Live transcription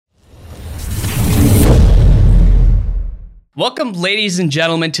Welcome, ladies and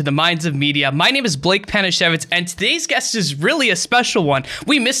gentlemen, to the Minds of Media. My name is Blake Panashevitz, and today's guest is really a special one.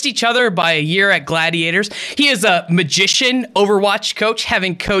 We missed each other by a year at Gladiators. He is a magician, Overwatch coach,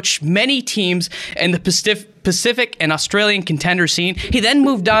 having coached many teams in the Pacific and Australian contender scene. He then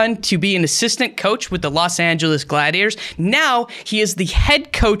moved on to be an assistant coach with the Los Angeles Gladiators. Now he is the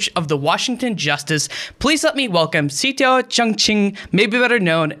head coach of the Washington Justice. Please let me welcome Seetoh Qing, maybe better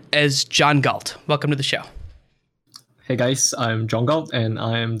known as JohnGalt. Welcome to the show. Hey guys, I'm JohnGalt and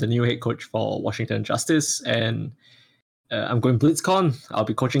I'm the new head coach for Washington Justice, and I'm going BlitzCon. I'll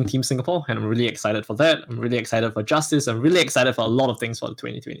be coaching Team Singapore and I'm really excited for that. I'm really excited for Justice. I'm really excited for a lot of things for the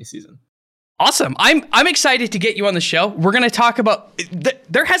 2020 season. Awesome. I'm excited to get you on the show. We're going to talk about,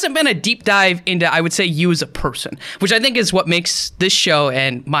 there hasn't been a deep dive into, I would say, you as a person, which I think is what makes this show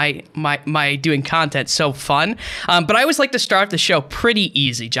and my doing content so fun. But I always like to start the show pretty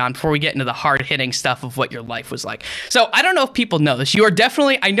easy, John, before we get into the hard-hitting stuff of what your life was like. So I don't know if people know this. You are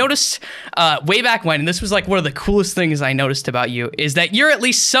definitely, I noticed way back when, and this was like one of the coolest things I noticed about you, is that you're at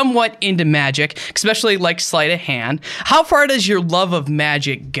least somewhat into magic, especially like sleight of hand. How far does your love of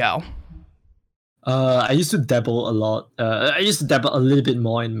magic go? I used to dabble a lot. I used to dabble a little bit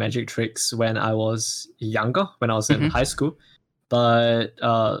more in magic tricks when I was younger, when I was in high school. But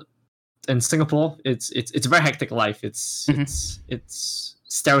in Singapore, it's a very hectic life. It's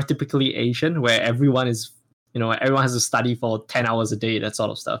stereotypically Asian, where everyone is, everyone has to study for 10 hours a day, that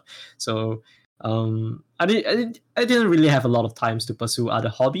sort of stuff. So I didn't really have a lot of times to pursue other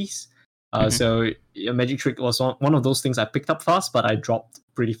hobbies. So a magic trick was one of those things I picked up fast, but I dropped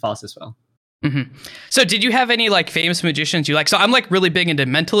pretty fast as well. So did you have any like famous magicians you like? So I'm like really big into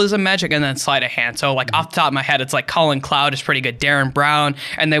mentalism magic and then sleight of hand. So like off the top of my head, it's like Colin Cloud is pretty good, Darren Brown,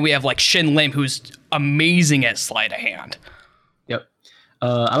 and then we have like Shin Lim, who's amazing at sleight of hand. Yep.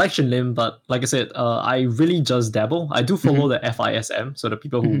 I like Shin Lim, but like I said, I really just dabble. I do follow the FISM, so the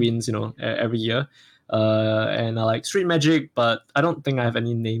people who wins, every year. And I like street magic, but I don't think I have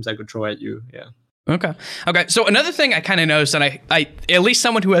any names I could throw at you. Yeah. Okay. So another thing I kind of noticed, and I at least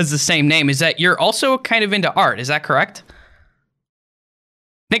someone who has the same name, is that you're also kind of into art. Is that correct?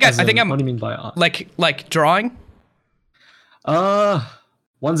 I think I'm. What do you mean by art? Like drawing?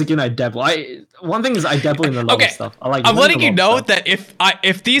 Once again, I dabble. One thing is I dabble in a lot of stuff. I'm letting you know that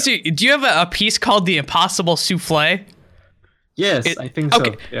if these are, do you have a piece called The Impossible Souffle? Yes, I think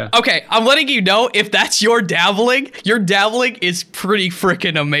so. Yeah. Okay, I'm letting you know if that's your dabbling is pretty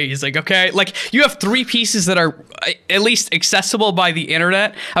freaking amazing, okay? Like, you have 3 pieces that are at least accessible by the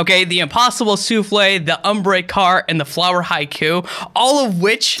internet, okay? The Impossible Souffle, the Ombre Cart, and the Flower Haiku, all of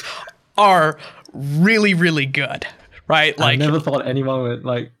which are really, really good, right? I never thought anyone would,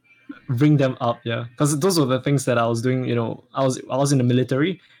 like, bring them up, yeah. Because those were the things that I was doing, I was in the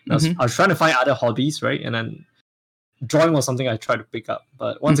military, and I was trying to find other hobbies, right? And then drawing was something I tried to pick up,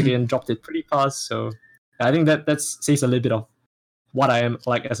 but once again, dropped it pretty fast. So I think that says a little bit of what I am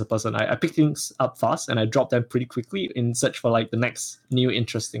like as a person. I pick things up fast and I drop them pretty quickly in search for like the next new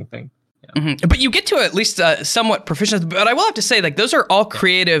interesting thing. Yeah. But you get to at least somewhat proficient. But I will have to say, like, those are all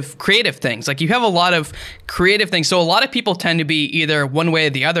creative things. Like, you have a lot of creative things. So a lot of people tend to be either one way or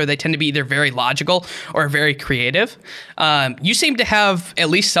the other. They tend to be either very logical or very creative. You seem to have at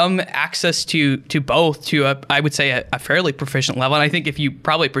least some access to both, to I would say a fairly proficient level. And I think if you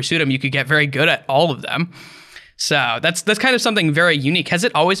probably pursued them, you could get very good at all of them. So that's kind of something very unique. Has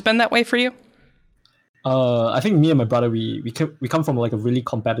it always been that way for you? I think me and my brother, we come from like a really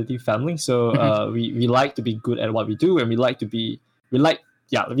competitive family, so we like to be good at what we do, and we like to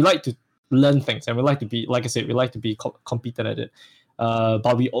learn things, and we like to be, like I said, we like to be competent at it.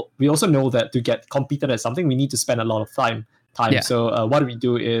 But we also know that to get competent at something, we need to spend a lot of time. Yeah. So what we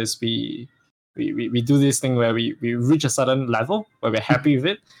do is we do this thing where we reach a certain level where we're happy with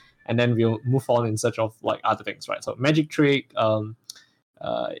it, and then we'll move on in search of like other things, right? So magic trick,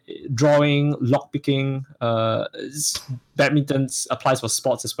 drawing, lockpicking, badminton applies for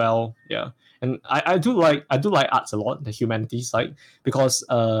sports as well. Yeah, and I do like arts a lot, the humanities side, because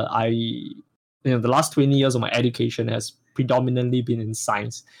the last 20 years of my education has predominantly been in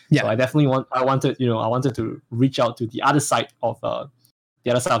science. Yeah. So I definitely wanted to reach out to the other side of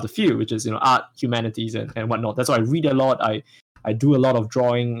the field, which is art, humanities, and whatnot. That's why I read a lot. I do a lot of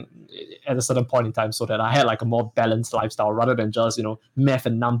drawing at a certain point in time, so that I had like a more balanced lifestyle rather than just math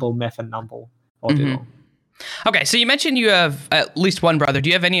and number all day long. Okay, so you mentioned you have at least one brother. Do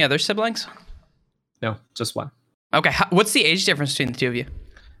you have any other siblings? No, just one. Okay, what's the age difference between the two of you?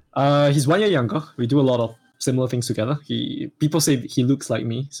 He's 1 year younger. We do a lot of similar things together. People say he looks like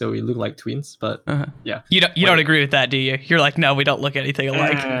me, so we look like twins. But yeah, you don't agree with that, do you? You're like, no, we don't look anything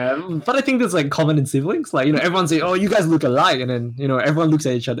alike. But I think that's like common in siblings. Like, everyone say, oh, you guys look alike, and then everyone looks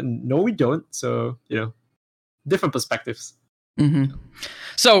at each other. No, we don't. So different perspectives. Mm-hmm.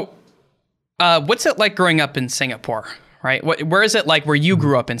 So, what's it like growing up in Singapore? Right? Where is it like where you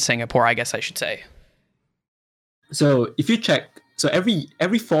grew up in Singapore? I guess I should say. So if you check, every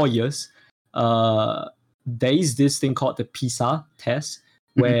 4 years, there is this thing called the PISA test,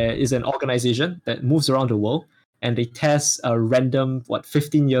 where it's an organization that moves around the world, and they test a random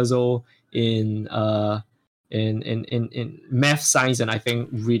 15 years old in math, science, and I think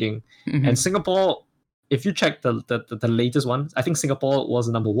reading. And Singapore, if you check the latest one, I think Singapore was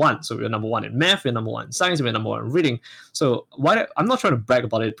number one. So we're number one in math, we're number one in science, we're number one in reading. So I'm not trying to brag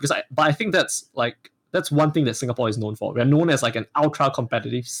about it, but I think that's one thing that Singapore is known for. We're known as like an ultra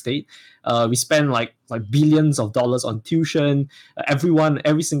competitive state. We spend like billions of dollars on tuition.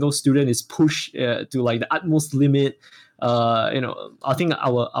 Every single student is pushed to like the utmost limit. I think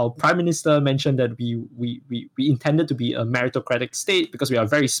our prime minister mentioned that we intended to be a meritocratic state because we are a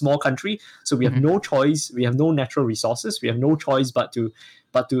very small country. So we have no choice. We have no natural resources. We have no choice but to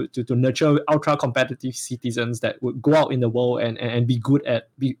nurture ultra competitive citizens that would go out in the world and be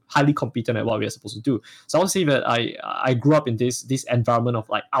highly competent at what we are supposed to do. So I would say that I grew up in this environment of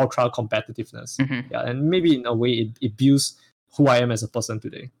like ultra competitiveness. Yeah, and maybe in a way it builds who I am as a person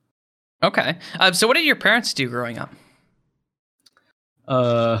today. Okay. So what did your parents do growing up?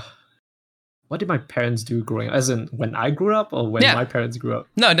 What did my parents do growing up? As in when I grew up or when my parents grew up?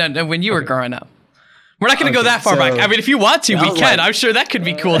 No, when you were growing up. We're not going to go that far back. I mean, if you want to, we can. I'm sure that could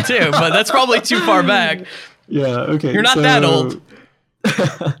be cool too, but that's probably too far back. Yeah, okay. You're not that old.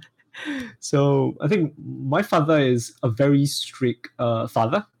 So I think my father is a very strict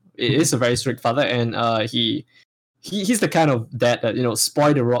father. It is a very strict father, and he's the kind of dad that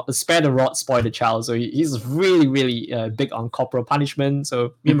spare the rod, spoil the child. So he's really, really big on corporal punishment.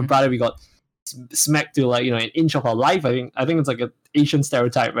 So me and my brother, we got smacked to like an inch of our life. I think it's like an Asian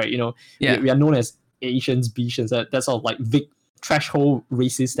stereotype, right? We are known as Asians, Bishans. That's sort of like big threshold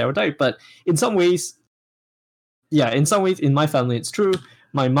racist stereotype. But in some ways, in my family, it's true.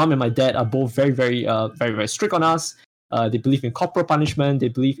 My mom and my dad are both very, very, very, very strict on us. They believe in corporal punishment. They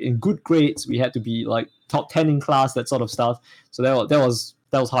believe in good grades. We had to be like top 10 in class, that sort of stuff. So that was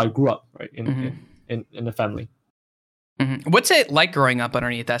how I grew up, right, in the family. What's it like growing up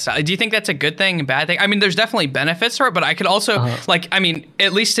underneath that style? Do you think that's a good thing, a bad thing? I mean, there's definitely benefits to it, but I could also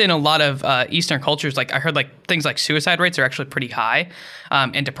at least in a lot of Eastern cultures, like I heard like things like suicide rates are actually pretty high,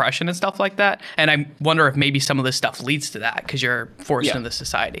 and depression and stuff like that. And I wonder if maybe some of this stuff leads to that because you're forced into the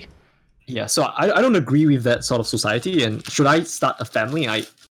society. Yeah, so I don't agree with that sort of society. And should I start a family,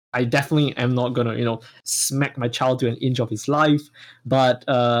 I definitely am not gonna smack my child to an inch of his life. But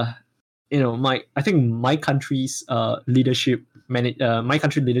I think my country's leadership,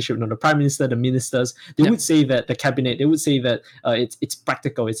 the prime minister, the ministers, they would say that the cabinet, they would say that it's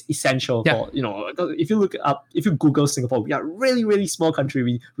practical, it's essential for if you Google Singapore, we are a really, really small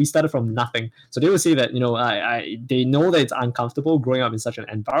country. We started from nothing. So they would say that they know that it's uncomfortable growing up in such an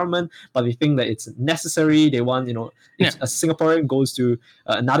environment, but they think that it's necessary. They want if a Singaporean goes to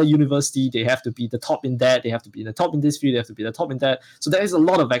another university, they have to be the top in that, they have to be the top in this field, they have to be the top in that. So there is a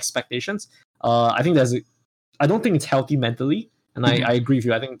lot of expectations. I think I don't think it's healthy mentally. And I agree with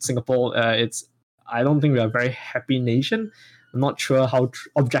you. I think Singapore, I don't think we are a very happy nation. I'm not sure how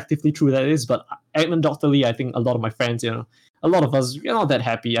objectively true that is, but anecdotally, I think a lot of my friends, a lot of us, we're not that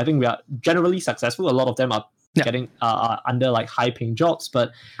happy. I think we are generally successful. A lot of them are getting under like high-paying jobs,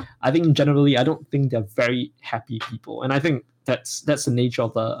 but I think generally, I don't think they're very happy people. And I think that's the nature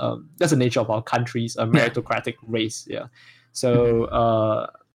of our country's meritocratic race. Yeah. So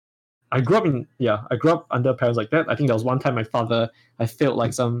I grew up under parents like that. I think there was one time I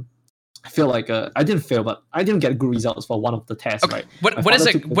didn't fail, but I didn't get good results for one of the tests, right?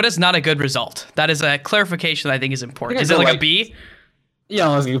 What is not a good result? That is a clarification that I think is important. Is it like a B? Yeah,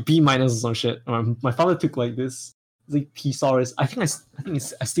 it was like a B- or some shit. My father took like this thesaurus. I think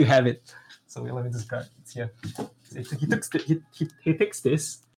I still have it. So let me just grab it. It's here. He takes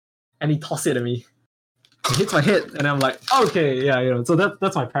this and he tosses it at me. It hits my head, and I'm like, okay, yeah, So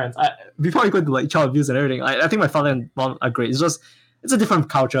that's my parents. Before I go to like child abuse and everything, I think my father and mom are great. It's a different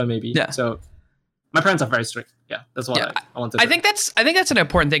culture, maybe. Yeah. So my parents are very strict. Yeah, that's what I want to do. I think that's an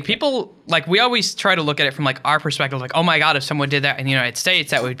important thing. People like we always try to look at it from like our perspective, like, oh my god, if someone did that in the United States,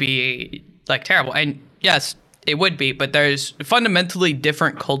 that would be like terrible. And yes, it would be, but there's fundamentally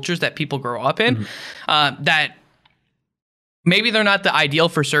different cultures that people grow up in that maybe they're not the ideal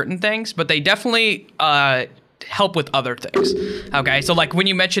for certain things, but they definitely help with other things. Okay, so like when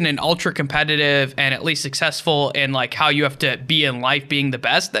you mention an ultra competitive and at least successful in like how you have to be in life, being the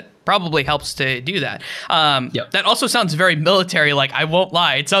best, that probably helps to do that. That also sounds very military. Like, I won't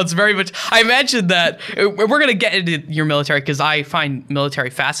lie, it sounds very much. I imagine that we're gonna get into your military because I find military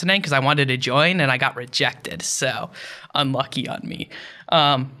fascinating because I wanted to join and I got rejected. So unlucky on me.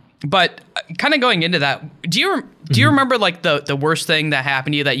 But kind of going into that, do you remember like the worst thing that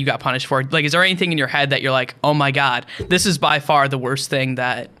happened to you that you got punished for? Like, is there anything in your head that you're like, oh my God, this is by far the worst thing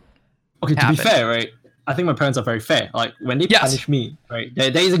that happened? To be fair, right? I think my parents are very fair. Like when they punish me, right?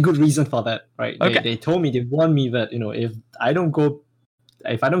 There is a good reason for that, right? They told me, they warned me that, if I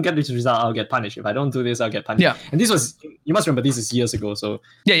don't get this result, I'll get punished. If I don't do this, I'll get punished. Yeah. And this was, you must remember, this is years ago. So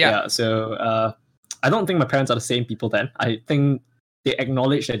yeah. So I don't think my parents are the same people then. I think they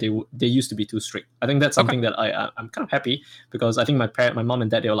acknowledge that they used to be too strict. I think that's something that I'm kind of happy, because I think my mom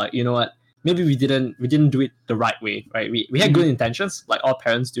and dad, they were like, you know what, maybe we didn't do it the right way, right? We had good intentions, like all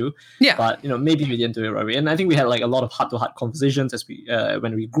parents do. Yeah. But maybe we didn't do it the right way. And I think we had like a lot of heart-to-heart conversations as we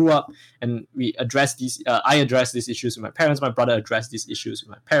when we grew up, and we addressed these. I addressed these issues with my parents. My brother addressed these issues with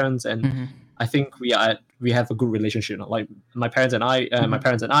my parents, and I think we have a good relationship. Like my parents and I, my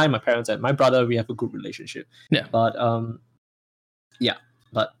parents and my brother, we have a good relationship. Yeah. But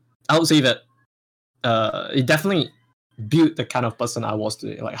but I would say that it definitely built the kind of person I was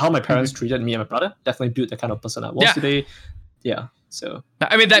today. Like how my parents treated me and my brother definitely built the kind of person I was today. Yeah. So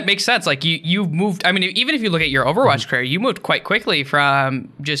I mean, that makes sense. Like you moved. I mean, even if you look at your Overwatch career, you moved quite quickly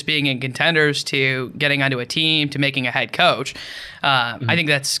from just being in contenders to getting onto a team to making a head coach. I think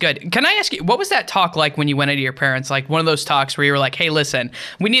that's good. Can I ask you, what was that talk like when you went into your parents? Like one of those talks where you were like, "Hey, listen,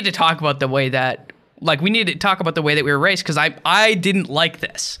 we need to talk about the way that." Like, we need to talk about the way that we were raised, because I didn't like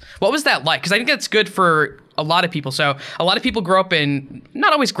this. What was that like? Because I think that's good for a lot of people. So a lot of people grow up in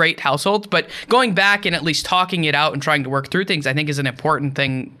not always great households, but going back and at least talking it out and trying to work through things, I think is an important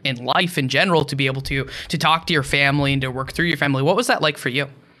thing in life in general, to be able to talk to your family and to work through your family. What was that like for you?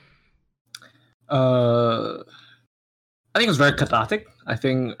 I think it was very cathartic. I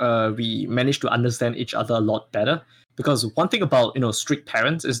think we managed to understand each other a lot better, because one thing about strict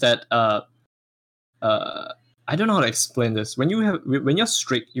parents is that I don't know how to explain this. When you're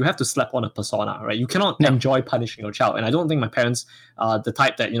strict, you have to slap on a persona, right? You cannot enjoy punishing your child. And I don't think my parents are the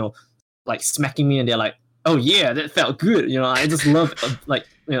type that like smacking me and they're like, "Oh yeah, that felt good." I just love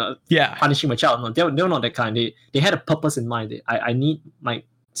punishing my child. No, they're not that kind. They had a purpose in mind. I need my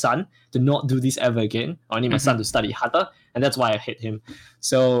son to not do this ever again. Or I need my son to study harder, and that's why I hate him.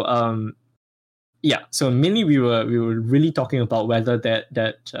 So so mainly we were really talking about whether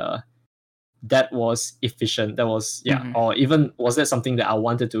that was efficient, that was or even was that something that I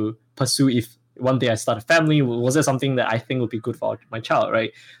wanted to pursue if one day I start a family. Was that something that I think would be good for my child,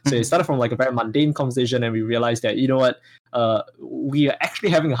 right? So it started from like a very mundane conversation, and we realized that we are actually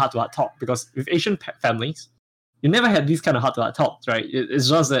having a heart-to-heart talk, because with Asian families, you never had these kind of heart-to-heart talks, right? It's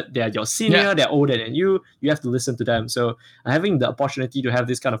just that they're your senior, they're older than you have to listen to them. So having the opportunity to have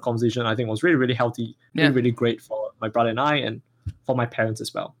this kind of conversation, I think was really, really healthy, really great for my brother and I, and for my parents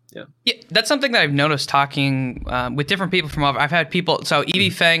as well. Yeah, that's something that I've noticed talking with different people from over. I've had people. So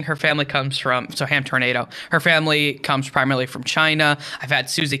Evie Feng, her family comes from Ham Tornado. Her family comes primarily from China. I've had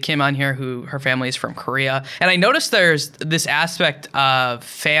Susie Kim on here, who her family is from Korea. And I noticed there's this aspect of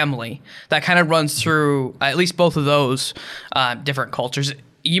family that kind of runs through at least both of those different cultures.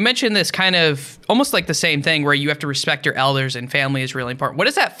 You mentioned this kind of almost like the same thing, where you have to respect your elders and family is really important. What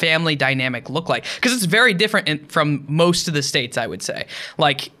does that family dynamic look like? Because it's very different from most of the states, I would say.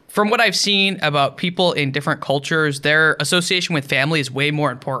 Like, from what I've seen about people in different cultures, their association with family is way more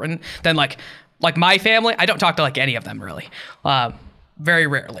important than like my family. I don't talk to like any of them really, very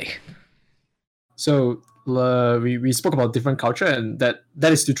rarely. So we spoke about different culture, and that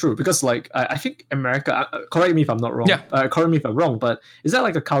is still true, because like I think America, correct me if I'm not wrong, correct me if I'm wrong, but is that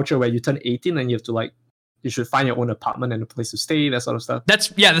like a culture where you turn 18 and you have to you should find your own apartment and a place to stay, that sort of stuff? That's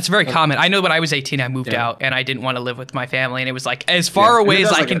very common. I know when I was 18, I moved out and I didn't want to live with my family, and it was like, as far away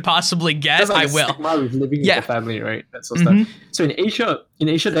as I can possibly get, I will. Stigma with living with your family, right? That sort of stuff. So in Asia,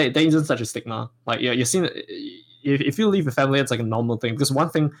 there isn't such a stigma. Like you're seeing. If you leave a family, it's like a normal thing, because one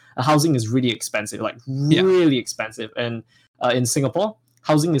thing, housing is really expensive, really expensive, and in Singapore,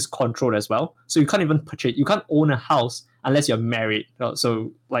 housing is controlled as well. So you can't even you can't own a house unless you're married.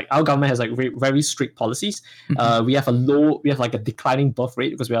 So like our government has like very strict policies. We have like a declining birth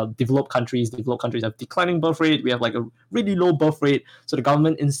rate, because we are developed countries. Developed countries have declining birth rate. We have like a really low birth rate. So the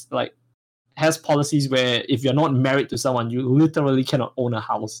government has policies where if you're not married to someone, you literally cannot own a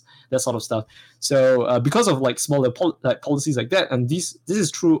house, that sort of stuff. So because of like smaller policies like that, and this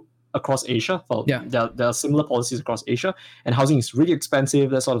is true across Asia. Well, there are similar policies across Asia, and housing is really expensive,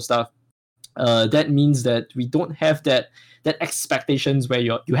 that sort of stuff. That means that we don't have that expectations where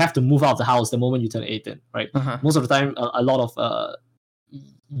you have to move out of the house the moment you turn 18, right? Most of the time, a lot of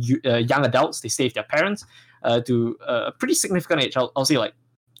young adults, they stay with their parents to a pretty significant age. I'll say like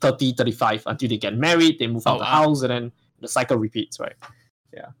 30, 35 until they get married, they move out of the house, and then the cycle repeats, right?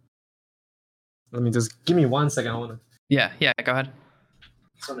 Yeah. Let me just give me 1 second. I want to. Yeah, go ahead.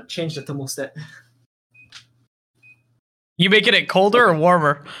 I want to change the thermostat. You making it colder or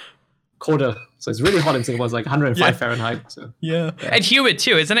warmer? Colder. So it's really hot in Singapore. It's like 105 Fahrenheit. So yeah, and humid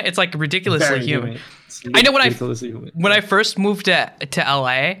too, isn't it? It's like ridiculously humid. I know when I first moved to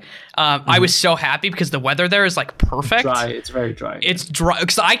LA, I was so happy because the weather there is like perfect. Dry. It's very dry. It's dry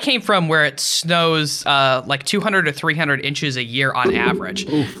because I came from where it snows like 200 to 300 inches a year on average.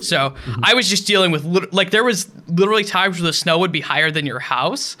 Oof. So I was just dealing with like there was literally times where the snow would be higher than your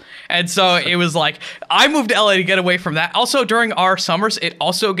house, and so it was like I moved to LA to get away from that. Also during our summers, it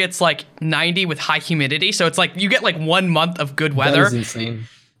also gets like 90 with high humidity, so it's like you get like 1 month of good weather. That is insane.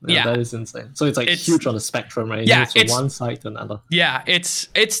 Yeah, that is insane. So it's like huge on the spectrum, right? Yeah, it's from one side to another. Yeah, it's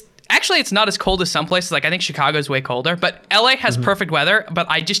actually it's not as cold as some places. Like I think Chicago's way colder, but LA has perfect weather. But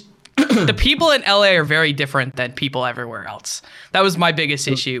I just the people in LA are very different than people everywhere else. That was my biggest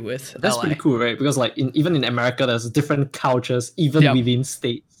issue with That's LA. Pretty cool, right? Because like even in America, there's different cultures even within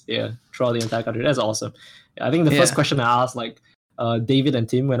states. Yeah, throughout the entire country. That's awesome. Yeah, I think the first question I asked like David and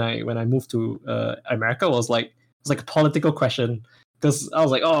Tim when I moved to America was like a political question. Because I was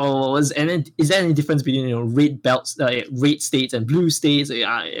like, oh, is there any difference between red belts, red states and blue states? Like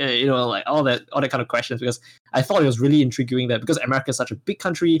all that kind of questions. Because I thought it was really intriguing that because America is such a big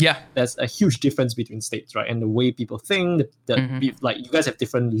country, there's a huge difference between states, right? And the way people think, like you guys have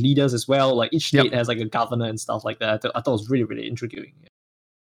different leaders as well. Like each state has like a governor and stuff like that. I thought it was really, really intriguing.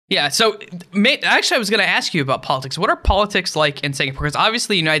 Yeah, so actually I was going to ask you about politics. What are politics like in Singapore? Because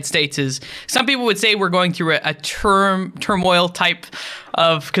obviously the United States is, some people would say we're going through a turmoil type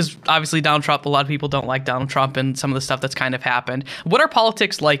of, because obviously Donald Trump, a lot of people don't like Donald Trump and some of the stuff that's kind of happened. What are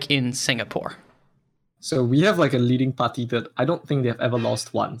politics like in Singapore? So we have like a leading party that I don't think they've ever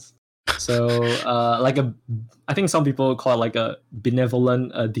lost once. So I think some people call it like a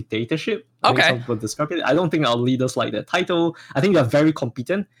benevolent dictatorship. Okay. Some people describe it. I don't think our leaders like that title. I think they're very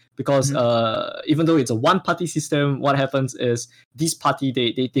competent because even though it's a one-party system, what happens is this party,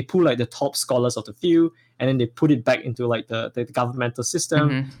 they pull like the top scholars of the field and then they put it back into like the governmental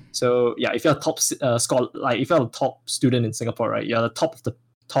system. So yeah, if you're a top scholar, like if you're a top student in Singapore, right, you're the top of the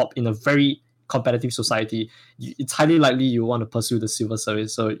top in a very competitive society, it's highly likely you want to pursue the civil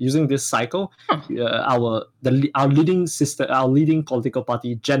service. So using this cycle, our leading political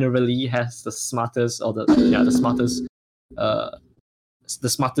party generally has the smartest or the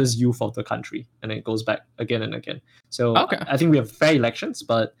smartest youth of the country, and it goes back again and again. So I think we have fair elections,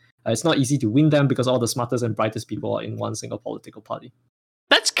 but it's not easy to win them because all the smartest and brightest people are in one single political party.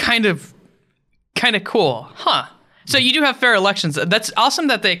 That's kind of cool, huh? So you do have fair elections. That's awesome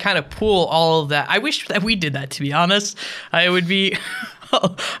that they kind of pool all of that. I wish that we did that, to be honest. I would be... I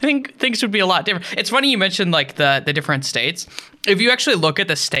think things would be a lot different. It's funny you mentioned like the different states. If you actually look at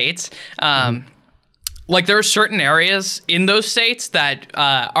the states, like there are certain areas in those states that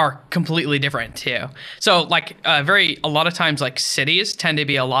are completely different too. So like a lot of times like cities tend to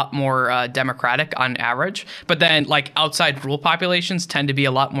be a lot more democratic on average, but then like outside rural populations tend to be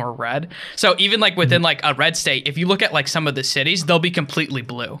a lot more red. So even like within like a red state, if you look at like some of the cities, they'll be completely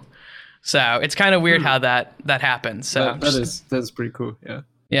blue. So it's kind of weird how that happens. So that's pretty cool. Yeah.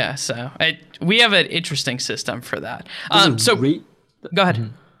 Yeah. So we have an interesting system for that. Go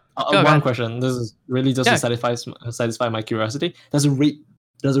ahead. One question. This is really just to satisfy my curiosity. Does a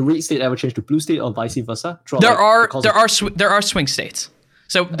red state ever change to blue state or vice versa? There are swing states.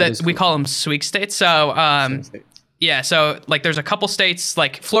 So that we call them swing states. So yeah, so like there's a couple states,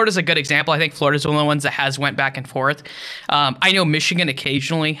 like Florida's a good example. I think Florida's one of the ones that has went back and forth. I know Michigan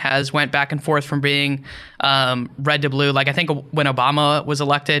occasionally has went back and forth from being red to blue. Like I think when Obama was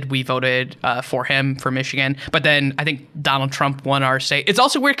elected, we voted for him for Michigan. But then I think Donald Trump won our state. It's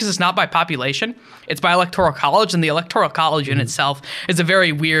also weird because it's not by population. It's by electoral college. And the electoral college in itself is a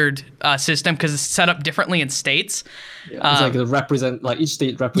very weird system because it's set up differently in states. Yeah, it's like each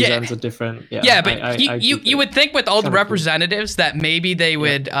state represents a different. Yeah, but you would think with all the Kinda cool. representatives that maybe they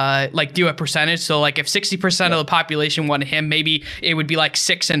would like do a percentage. So like if 60% of the population wanted him, maybe it would be like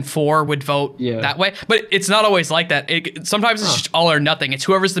 6 and 4 would vote that way. But it's not always like that. Sometimes it's just all or nothing. It's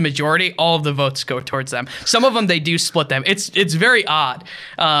whoever's the majority, all of the votes go towards them. Some of them they do split them. It's very odd.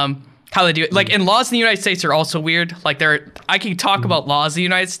 How they do it. Like, and laws in the United States are also weird. Like, I can talk about laws in the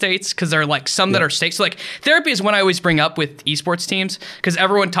United States because there are like some that are states. So like therapy is one I always bring up with esports teams because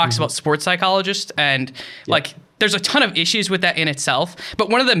everyone talks about sports psychologists and like there's a ton of issues with that in itself. But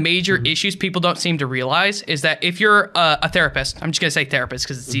one of the major issues people don't seem to realize is that if you're a therapist, I'm just going to say therapist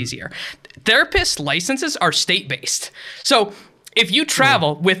because it's easier. Therapist licenses are state-based. So if you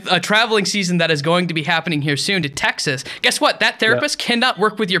travel with a traveling season that is going to be happening here soon to Texas, guess what? That therapist cannot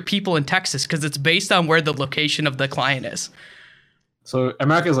work with your people in Texas because it's based on where the location of the client is. So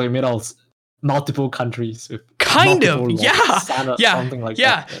America is like made of multiple countries. With kind of, standards, something like that.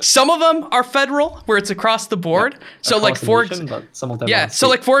 Yeah. Some of them are federal, where it's across the board. So like for some of them so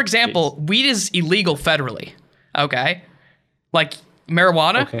like for example, weed is illegal federally. Okay, like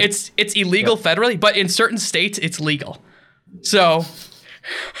marijuana, it's illegal federally, but in certain states it's legal. So,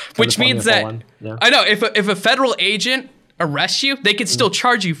 which means that I know if a federal agent arrests you, they can still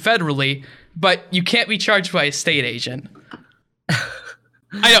charge you federally, but you can't be charged by a state agent.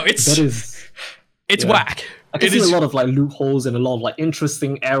 I know it's whack. I can see a lot of like loopholes and a lot of like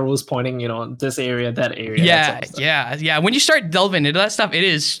interesting arrows pointing, this area, that area. Yeah. When you start delving into that stuff, it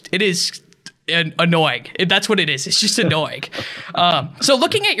is annoying. That's what it is. It's just annoying. So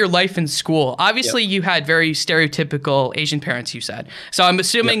looking at your life in school, obviously you had very stereotypical Asian parents, you said. So I'm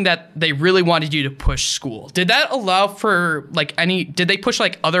assuming that they really wanted you to push school. Did that allow for like did they push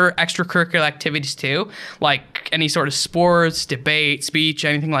like other extracurricular activities too? Like any sort of sports, debate, speech,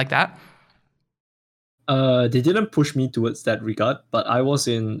 anything like that? They didn't push me towards that regard, but I was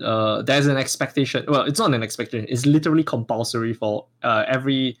in, there's an expectation. Well, it's not an expectation. It's literally compulsory for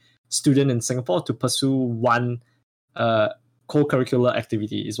every student in Singapore to pursue one co-curricular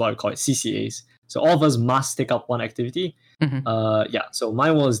activity is what I call it, CCAs. So all of us must take up one activity. So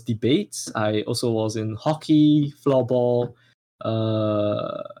mine was debates. I also was in hockey, floorball.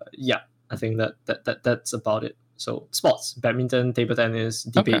 I think that's about it. So sports, badminton, table tennis,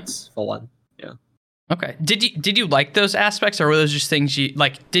 debates for one. Yeah. Okay. Did you like those aspects, or were those just things you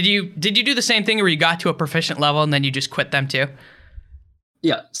like? Did you do the same thing where you got to a proficient level and then you just quit them too?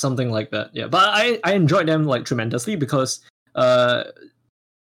 Yeah, something like that. Yeah, but I enjoyed them like tremendously because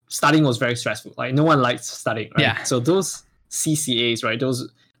studying was very stressful. Like no one likes studying, right? Yeah. So those CCAs, right?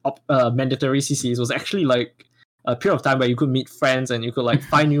 Those mandatory CCAs was actually like a period of time where you could meet friends and you could like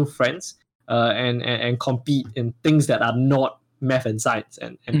find new friends and compete in things that are not math and science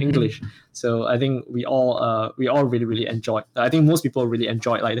and English. So I think we all really, really enjoyed. I think most people really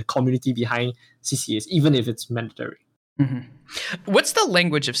enjoyed like the community behind CCAs, even if it's mandatory. What's the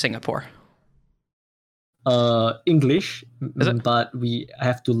language of Singapore? English, but we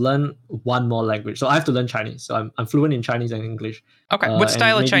have to learn one more language. So I have to learn Chinese. So I'm fluent in Chinese and English. Okay. What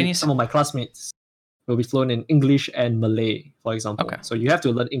style of Chinese? Some of my classmates will be fluent in English and Malay, for example. Okay. So you have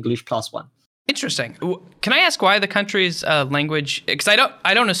to learn English +1. Interesting. Can I ask why the country's language? Because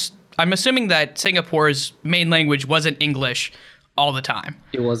I'm assuming that Singapore's main language wasn't English all the time.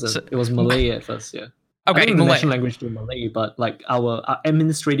 It wasn't. So, it was Malay at first. Yeah. Okay. I think the national language to Malay, but like our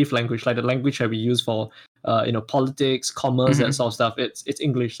administrative language, like the language that we use for politics, commerce, that sort of stuff, it's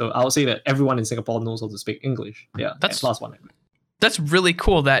English. So I would say that everyone in Singapore knows how to speak English. Yeah, that's +1 language. That's really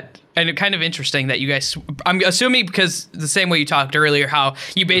cool and kind of interesting that you guys, I'm assuming because the same way you talked earlier, how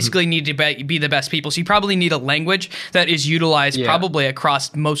you basically need to be the best people. So you probably need a language that is utilized probably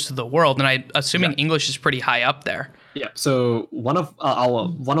across most of the world. And I'm assuming English is pretty high up there. Yeah. So one of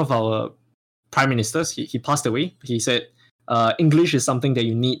our prime ministers, he passed away. He said, English is something that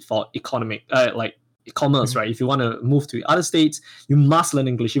you need for commerce, right? If you want to move to other states, you must learn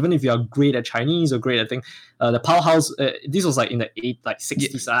English, even if you are great at Chinese or great at things. The powerhouse, this was like in the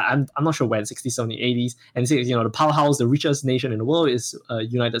 60s. I'm not sure when, 60s, 70s, 80s. And the powerhouse, the richest nation in the world is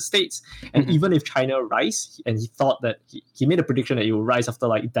United States. And even if China rise, and he thought that he made a prediction that it will rise after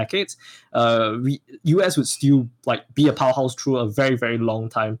like decades, US would still like be a powerhouse through a very, very long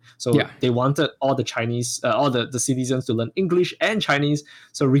time. So they wanted all the Chinese, all the citizens to learn English and Chinese.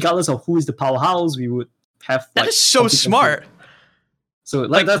 So regardless of who is the powerhouse, we would have that is so smart. So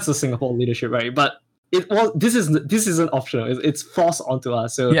that's the Singapore leadership, right? But this isn't optional. It's forced onto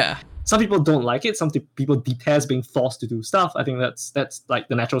us. So some people don't like it. Some people detest being forced to do stuff. I think that's like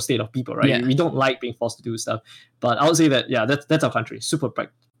the natural state of people, right? Yeah. We don't like being forced to do stuff. But I would say that that's our country, super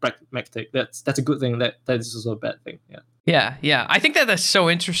pragmatic. That's a good thing. That is also a bad thing. Yeah. I think that's so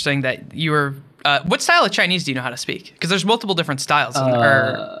interesting that you were. What style of Chinese do you know how to speak? Because there's multiple different styles.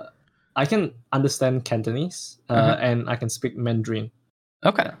 I can understand Cantonese and I can speak Mandarin.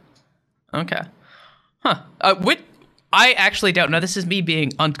 Okay. Huh. I actually don't know. This is me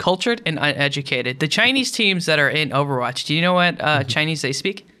being uncultured and uneducated. The Chinese teams that are in Overwatch, do you know what Chinese they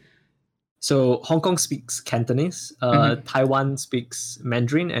speak? So Hong Kong speaks Cantonese, Taiwan speaks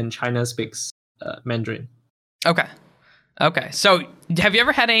Mandarin, and China speaks Mandarin. Okay. So have you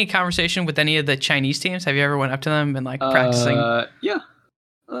ever had any conversation with any of the Chinese teams? Have you ever went up to them and been like practicing? Yeah.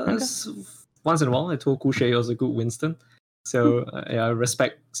 Once in a while, I told Kushe was a good Winston. So I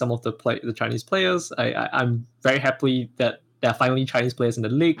respect some of the Chinese players. I'm very happy that there are finally Chinese players in the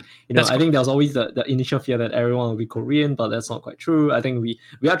league. I think there was always the initial fear that everyone will be Korean, but that's not quite true. I think we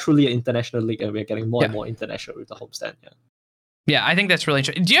are truly an international league, and we're getting more and more international with the homestand. Yeah, I think that's really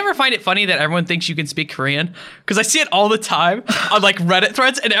interesting. Do you ever find it funny that everyone thinks you can speak Korean? Because I see it all the time on like Reddit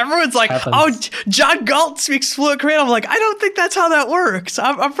threads, and everyone's like, "Oh, JohnGalt speaks fluent Korean." I'm like, I don't think that's how that works.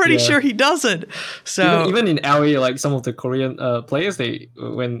 I'm pretty sure he doesn't. So even in LA, like some of the Korean players,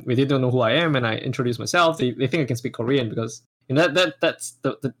 when they don't know who I am and I introduce myself, they think I can speak Korean because that's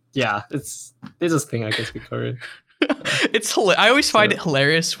they just think I can speak Korean. It's I always find it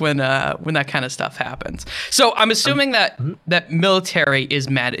hilarious when that kind of stuff happens. So I'm assuming that military is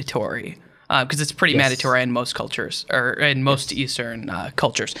mandatory because it's pretty mandatory in most cultures or in most Eastern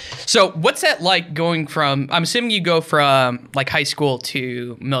cultures. So what's that like going from? I'm assuming you go from like high school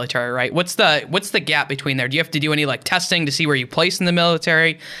to military, right? What's the gap between there? Do you have to do any like testing to see where you place in the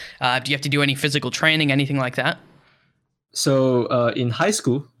military? Do you have to do any physical training, anything like that? So in high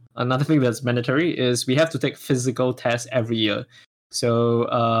school, another thing that's mandatory is we have to take physical tests every year. So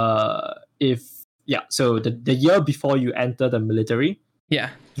so the year before you enter the military,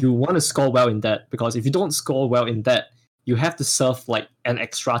 you want to score well in that, because if you don't score well in that, you have to serve like an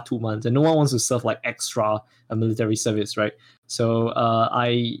extra 2 months, and no one wants to serve like extra military service, right? So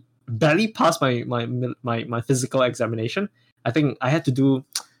I barely passed my physical examination. I think you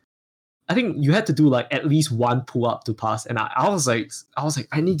had to do like at least one pull-up to pass, and I was like,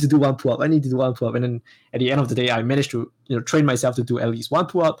 I need to do one pull-up, and then at the end of the day, I managed to train myself to do at least one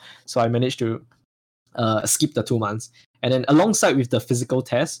pull-up, so I managed to skip the 2 months. And then alongside with the physical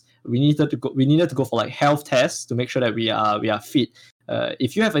test, we needed to go for like health tests to make sure that we are fit.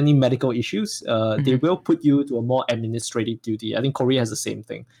 If you have any medical issues, they will put you to a more administrative duty. I think Korea has the same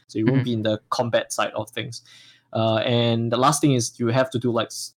thing, so you won't be in the combat side of things. And the last thing is you have to do like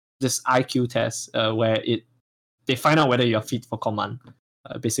this IQ test where they find out whether you're fit for command,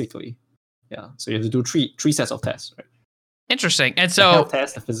 basically. Yeah. So you have to do three sets of tests, right? Interesting. And so the health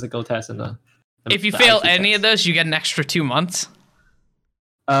test, the physical test, and if you fail any of those, you get an extra 2 months.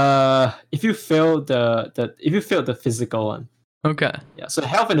 If you fail the physical one. Okay. Yeah. So the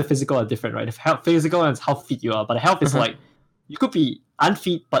health and the physical are different, right? The physical one is how fit you are, but the health is like you could be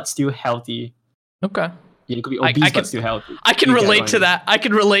unfit but still healthy. Okay. Yeah, you could be obese but still healthy. I can relate to that. I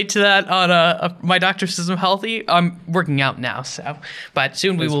can relate to that on my doctor says I'm healthy. I'm working out now, but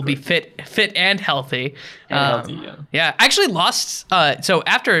soon we will be fit and healthy. Yeah. I actually lost. So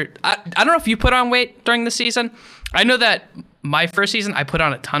after I don't know if you put on weight during the season. I know that my first season I put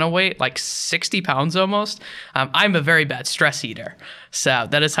on a ton of weight, like 60 pounds almost. I'm a very bad stress eater, so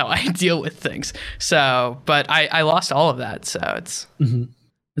that is how I deal with things. So, but I lost all of that, so it's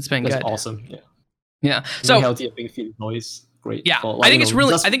been good. Awesome. Yeah. So being healthy and being fit is always great. Yeah. I think it's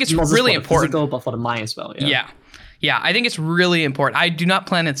really important. Physical, but for the mind as well. Yeah. I think it's really important. I do not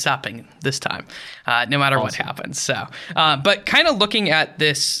plan on stopping this time, no matter what happens. So, but kind of looking at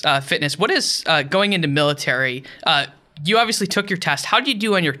this fitness, what is going into military? You obviously took your test. How did you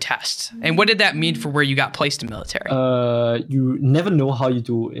do on your test? And what did that mean for where you got placed in military? You never know how you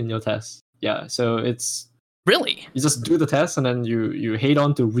do in your test. Yeah. So it's really, you just do the test and then you head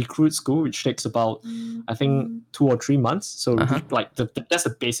on to recruit school, which takes about I think 2 or 3 months. So that's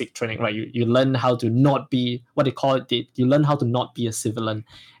the basic training, right? You learn how to not be what they call it. You learn how to not be a civilian,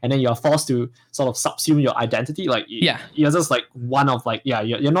 and then you're forced to sort of subsume your identity. Like you're just like one of like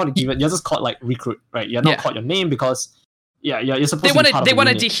you're not given. You're just called like recruit, right? You're not called your name because. Yeah, you're supposed to. They want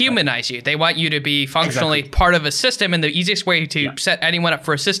to dehumanize you. They want you to be functionally part of a system, and the easiest way to set anyone up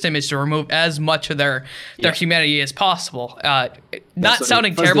for a system is to remove as much of their humanity as possible. Not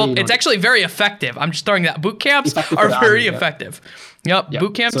sounding terrible, it's actually very effective. I'm just throwing that. Boot camps are very effective. Yep,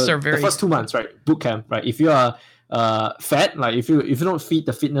 boot camps are very. The first 2 months, right? Boot camp, right? If you are fed. Like if you don't fit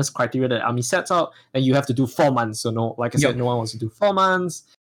the fitness criteria that army sets out, then you have to do 4 months. So no, like I said, no one wants to do 4 months.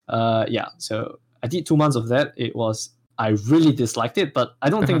 So I did 2 months of that. I really disliked it, but I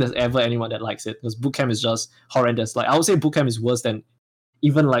don't think there's ever anyone that likes it, because boot camp is just horrendous. Like I would say boot camp is worse than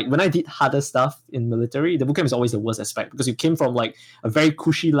even like when I did harder stuff in military. The boot camp is always the worst aspect, because you came from like a very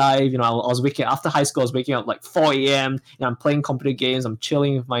cushy life. I was waking after high school. I was waking up like 4 a.m. I'm playing computer games. I'm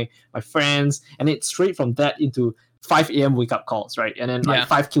chilling with my friends, and it's straight from that into 5 a.m. wake up calls, right? And then like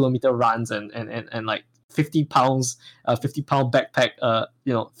 5-kilometer runs and like 50 pounds, 50-pound backpack,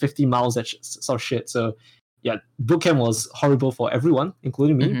 50 miles, that sort of shit. So yeah, boot camp was horrible for everyone,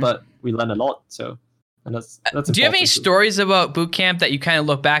 including me, but we learned a lot. So. And that's Do you have any stories about boot camp that you kind of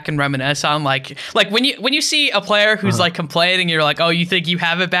look back and reminisce on? Like when you see a player who's like complaining, you're like, oh, you think you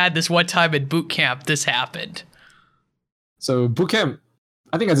have it bad? This one time at boot camp, this happened. So boot camp,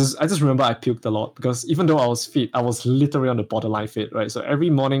 I think I just remember I puked a lot, because even though I was fit, I was literally on the borderline fit, right? So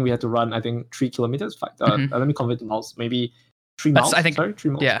every morning we had to run, I think 3 kilometers. Let me convert to miles, maybe 3 miles. I think 3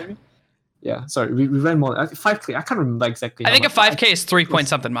 miles. Yeah. Maybe? Yeah. Sorry, we ran more. 5K. I can't remember exactly. I think a 5K is 3 point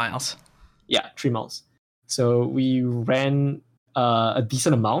something miles. Yeah, 3 miles. So we ran a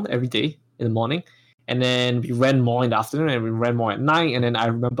decent amount every day in the morning, and then we ran more in the afternoon, and we ran more at night. And then I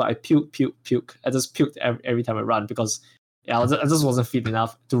remember I puke. I just puked every time I run, because I just wasn't fit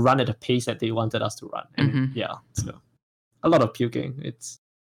enough to run at the pace that they wanted us to run. And so a lot of puking.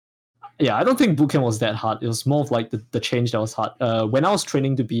 I don't think bootcamp was that hard. It was more of like the change that was hard. When I was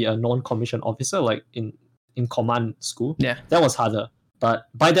training to be a non-commissioned officer, like in command school, that was harder. But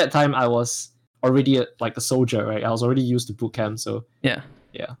by that time, I was already like a soldier, right? I was already used to boot camp, so yeah.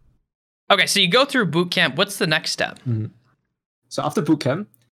 Okay, so you go through boot camp. What's the next step? So after boot camp,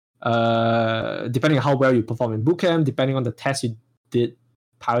 depending on how well you perform in boot camp, depending on the test you did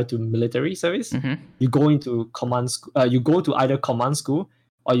prior to military service, you go into command school. You go to either command school,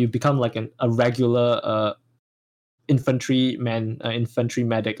 or you become like a regular infantry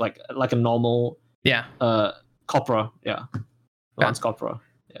medic, like a normal corporal, lance corporal.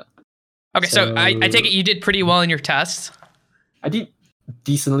 Okay, so I take it you did pretty well in your tests. I did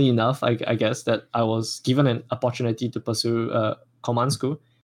decently enough, I guess, that I was given an opportunity to pursue command school.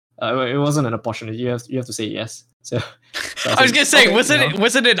 It wasn't an opportunity. You have to say yes. So I was gonna say, okay,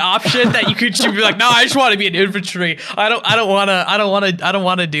 was it an option that you could be like, no, I just want to be an infantry. I don't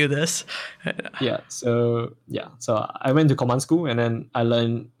want to do this. So I went to command school, and then I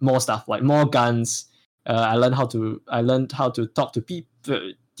learned more stuff, like more guns. I learned how to talk to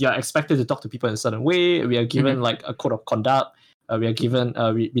people. You are expected to talk to people in a certain way. We are given like a code of conduct. We are given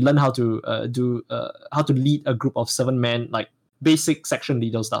we learn how to lead a group of 7 men, like basic section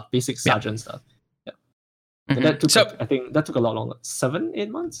leader stuff, basic sergeant stuff. And that took I think that took a lot longer, 7-8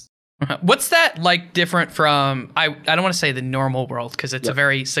 months. What's that like different from, I don't want to say the normal world, because it's a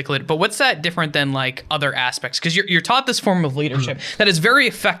very cyclic, but what's that different than like other aspects? Because you're taught this form of leadership that is very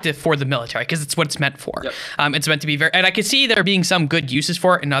effective for the military, because it's what it's meant for. It's meant to be and I can see there being some good uses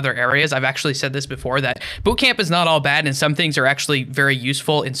for it in other areas. I've actually said this before, that boot camp is not all bad, and some things are actually very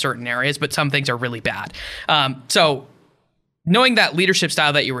useful in certain areas, but some things are really bad. So knowing that leadership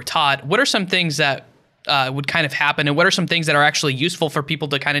style that you were taught, what are some things that would kind of happen, and what are some things that are actually useful for people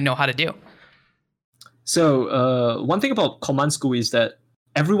to kind of know how to do? So one thing about command school is that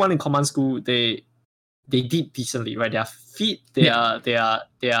everyone in command school, they did decently, right? They are fit. They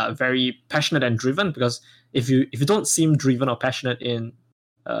are very passionate and driven, because if you don't seem driven or passionate in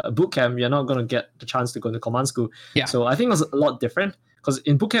boot camp, you're not going to get the chance to go into command school. So I think it was a lot different, because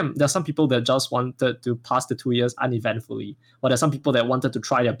in boot camp, there are some people that just wanted to pass the 2 years uneventfully, or there are some people that wanted to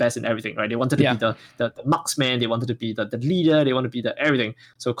try their best in everything, right? They wanted to be the marksman, they wanted to be the leader, they want to be the everything.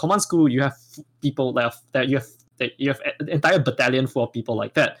 So command school, you have people that you have an entire battalion full of people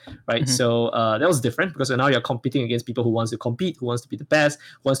like that, right? So that was different, because now you're competing against people who wants to compete, who wants to be the best,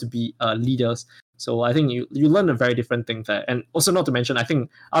 who wants to be leaders. So I think you learn a very different thing there. And also, not to mention, I think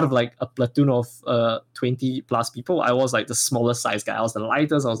out of like a platoon of 20 plus people, I was like the smallest size guy. I was the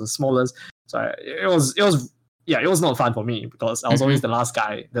lightest, I was the smallest. So it was not fun for me, because I was always the last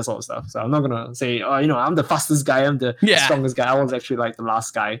guy, that sort of stuff. So I'm not gonna say, I'm the fastest guy, I'm the strongest guy. I was actually like the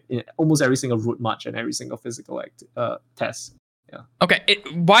last guy in almost every single route march and every single physical test. Okay.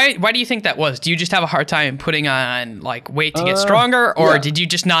 Why do you think that was? Do you just have a hard time putting on like weight to get stronger, or did you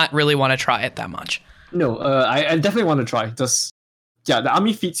just not really want to try it that much? No, I definitely want to try. Just the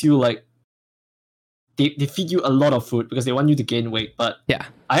army feeds you like they feed you a lot of food, because they want you to gain weight. But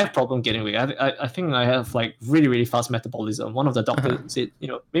I have problem gaining weight. I think I have like really, really fast metabolism. One of the doctors said,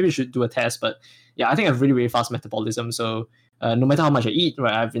 maybe you should do a test. But I think I have really, really fast metabolism. So no matter how much I eat,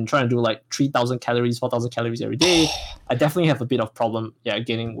 right, I've been trying to do like 3,000 calories, 4,000 calories every day. I definitely have a bit of problem,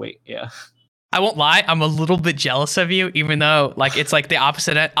 gaining weight. Yeah. I won't lie, I'm a little bit jealous of you, even though like it's like the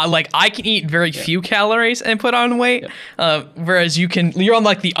opposite. I can eat very few calories and put on weight, whereas you're on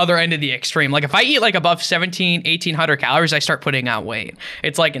like the other end of the extreme. Like if I eat like above 1,800 calories, I start putting on weight.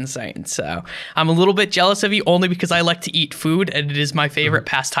 It's like insane. So I'm a little bit jealous of you only because I like to eat food and it is my favorite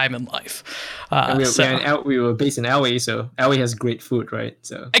pastime in life. We were based in LA, so LA has great food, right?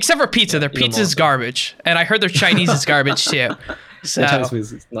 So except for pizza, their pizza is garbage, and I heard their Chinese is garbage too. So, Chinese food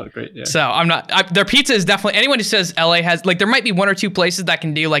is not great. Yeah. So their pizza is definitely, anyone who says LA has, like, there might be one or two places that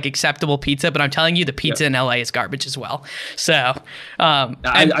can do like acceptable pizza, but I'm telling you, the pizza in LA is garbage as well. So,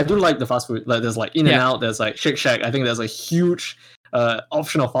 I do like the fast food. Like there's like In-N-Out, there's like Shake Shack. I think there's a huge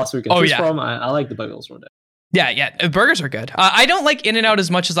option of fast food you can choose from. I like the burgers from there. Yeah, the burgers are good. I don't like In-N-Out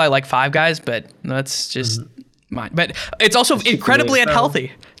as much as I like Five Guys, but that's just mine. But it's also incredibly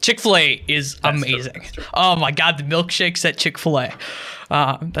unhealthy. Chick-fil-A is amazing. That's true. Oh my God, the milkshakes at Chick-fil-A.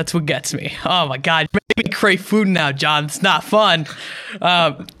 That's what gets me. Oh my God, you're making me crave food now, John. It's not fun.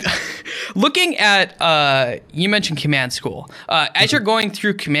 Looking at, you mentioned command school. As you're going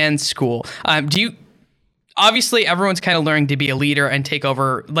through command school, obviously everyone's kind of learning to be a leader and take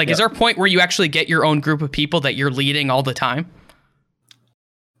over. Like, is there a point where you actually get your own group of people that you're leading all the time?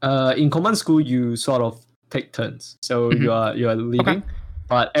 In command school, you sort of take turns. So you are leading,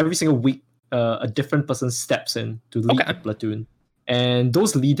 but every single week, a different person steps in to lead the platoon. And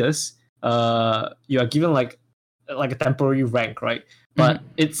those leaders, you are given like a temporary rank, right? But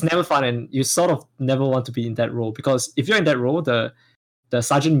it's never fun, and you sort of never want to be in that role, because if you're in that role, the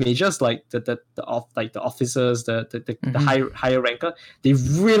sergeant majors, like the officers, the higher ranker, they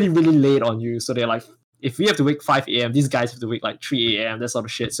really lay it on you. So they're like, if we have to wake 5 a.m., these guys have to wake like 3 a.m. that sort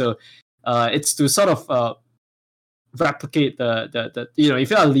of shit. So it's to sort of replicate the if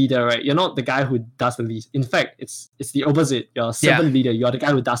you're a leader, right, you're not the guy who does the least. In fact, it's the opposite. You're a servant leader. You're the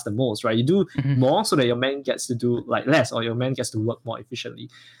guy who does the most, right? You do more so that your man gets to do like less, or your man gets to work more efficiently.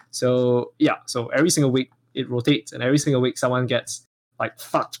 So so every single week it rotates, and every single week someone gets like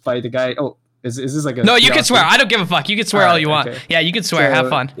fucked by the guy. Oh, is this like a... No, you can swear. I don't give a fuck. You can swear all you want. Yeah, you can swear. Have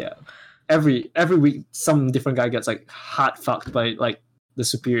fun. Yeah. Every week some different guy gets like hard fucked by like the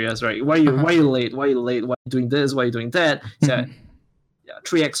superiors, right? Why are you late? Why are you late? Why are you doing this? Why are you doing that? So,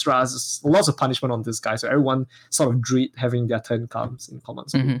 3 extras, lots of punishment on this guy. So everyone sort of dread having their turn comes in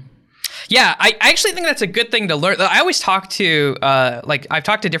command school. Yeah, I actually think that's a good thing to learn. I always talk to, I've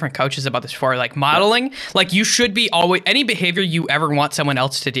talked to different coaches about this before, like modeling. Like, you should be always, any behavior you ever want someone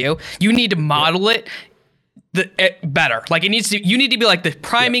else to do, you need to model it better. Like, you need to be like the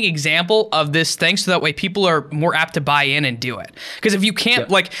priming example of this thing, so that way people are more apt to buy in and do it. Because if you can't,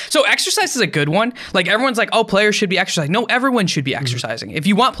 so exercise is a good one. Like, everyone's like, oh, players should be exercising. No, everyone should be exercising. If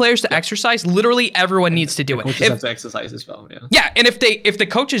you want players to exercise, literally everyone needs to do it. Coaches have to exercise as well. And if the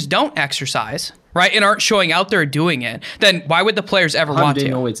coaches don't exercise, right, and aren't showing out there doing it, then why would the players ever want to? How do they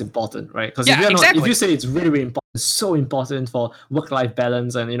know it's important, right? Because if you say it's really important, it's so important for work-life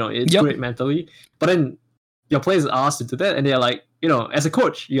balance, and it's great mentally, but then your players are asked to do that, and they're like, as a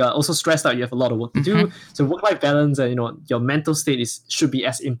coach, you are also stressed out. You have a lot of work to do. So work-life balance and your mental state should be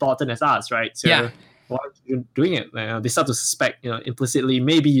as important as us, right? So why are you doing it? They start to suspect, implicitly,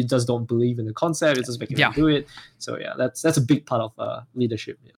 maybe you just don't believe in the concept. It's just making them do it. So that's a big part of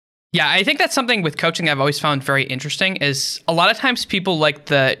leadership. Yeah, I think that's something with coaching I've always found very interesting, is a lot of times people like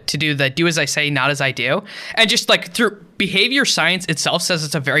to do as I say, not as I do. And just like through behavior science itself says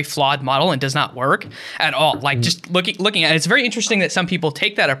it's a very flawed model and does not work at all. Like just looking at it, it's very interesting that some people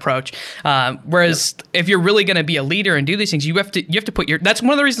take that approach. Whereas if you're really going to be a leader and do these things, you have to put that's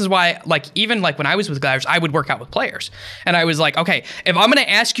one of the reasons why, like, even like when I was with Gliders, I would work out with players. And I was like, okay, if I'm going to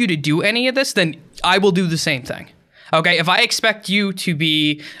ask you to do any of this, then I will do the same thing. Okay, if I expect you to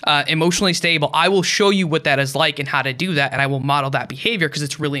be emotionally stable, I will show you what that is like and how to do that, and I will model that behavior, because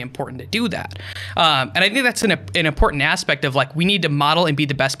it's really important to do that. And I think that's an important aspect of, like, we need to model and be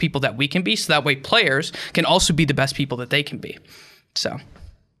the best people that we can be, so that way players can also be the best people that they can be. So,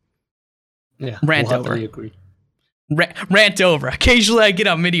 rant over. Agree. Rant over. Occasionally I get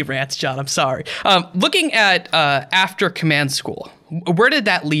on mini rants, John. I'm sorry. Looking at after command school, where did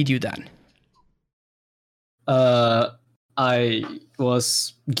that lead you then? I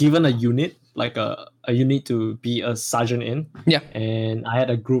was given a unit, like a unit to be a sergeant in. And I had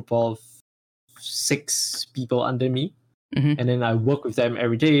a group of 6 people under me. And then I worked with them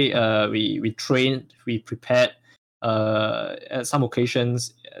every day. We trained, we prepared. At some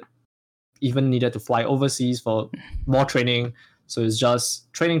occasions, even needed to fly overseas for more training. So it's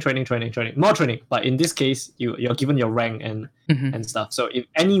just training, more training. But in this case, you're given your rank and stuff. So if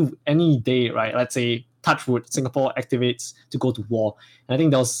any day, right, let's say touch wood, Singapore activates to go to war. And I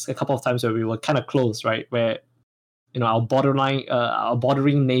think there was a couple of times where we were kind of close, right, where our bordering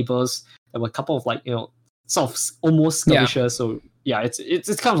neighbors, there were a couple of like sort of almost skirmishes. So yeah,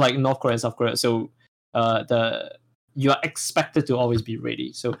 it's kind of like North Korea and South Korea. So you are expected to always be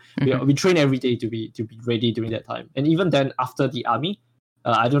ready. So we train every day to be ready during that time. And even then, after the army,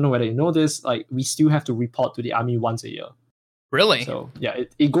 I don't know whether you know this, like we still have to report to the army once a year. Really? So yeah,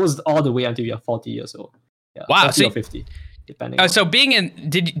 it goes all the way until you're 40 years old. Yeah, wow. 40 or 50, depending. So being in,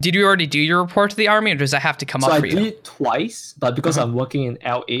 did you already do your report to the army, or does that have to come up for you? So I did it twice, but because I'm working in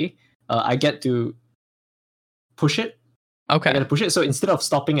LA, I get to push it. Okay. I get to push it. So instead of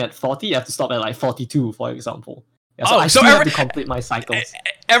stopping at 40, you have to stop at like 42, for example. Yeah, so I still have to complete my cycles.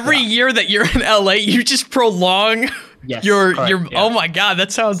 Every year that you're in LA, you just prolong your Oh my god,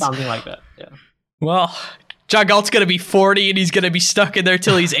 that sounds something like that. Yeah. Well, JohnGalt's gonna be 40 and he's gonna be stuck in there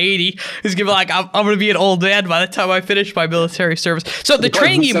till he's 80. He's gonna be like, I'm gonna be an old man by the time I finish my military service. So the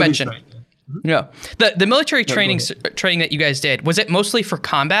training you mentioned, the military training that you guys did, was it mostly for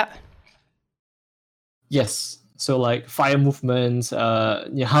combat? Yes. So like fire movements,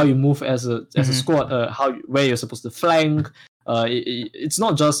 how you move as a squad, where you're supposed to flank. It's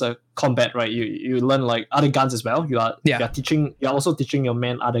not just a combat, right? You learn like other guns as well. You're also teaching your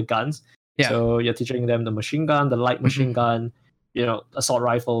men other guns. Yeah. So you're teaching them the machine gun, the light machine gun, assault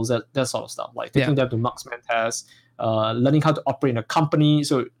rifles, that sort of stuff. Like taking them to marksman tests, learning how to operate in a company.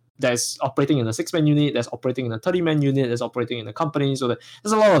 So there's operating in a 6-man unit, there's operating in a 30-man unit, there's operating in a company. So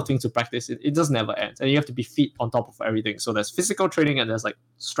there's a lot of things to practice. It just never ends. And you have to be fit on top of everything. So there's physical training and there's like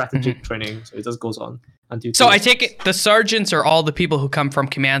strategic training. So it just goes on until. So I take it the sergeants are all the people who come from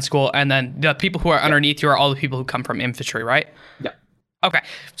command school, and then the people who are underneath you are all the people who come from infantry, right? Yeah. Okay.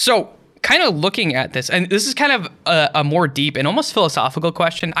 So kind of looking at this, and this is kind of a more deep and almost philosophical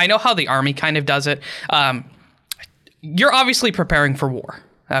question. I know how the army kind of does it. You're obviously preparing for war.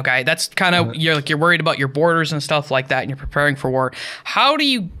 Okay, that's kind of you're worried about your borders and stuff like that, and you're preparing for war. How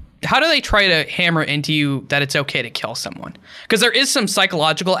do they try to hammer into you that it's okay to kill someone? Because there is some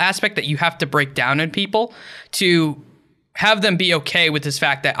psychological aspect that you have to break down in people to have them be okay with this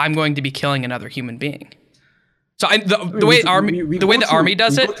fact that I'm going to be killing another human being. So the way the army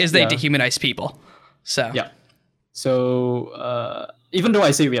does it is they dehumanize people. So yeah. So even though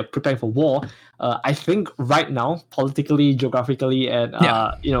I say we are preparing for war, I think right now, politically, geographically, and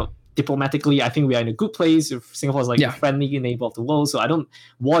diplomatically, I think we are in a good place. Singapore is like a friendly neighbor of the world. So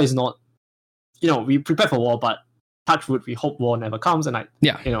war is not, we prepare for war, but touch wood, we hope war never comes. And at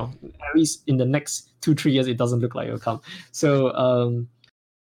least in the next 2-3 years, it doesn't look like it'll come. So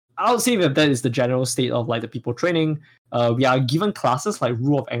I would say that is the general state of like the people training. We are given classes like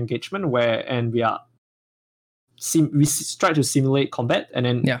rule of engagement, and we try to simulate combat, and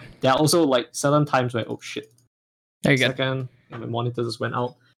then there are also like certain times where there you go. Second, and my monitor just went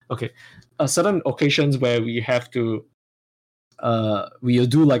out. Okay, certain occasions where we have to we'll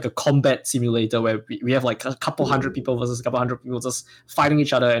do like a combat simulator where we have like a couple hundred people versus a couple hundred people just fighting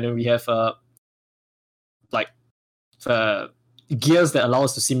each other, and then we have gears that allow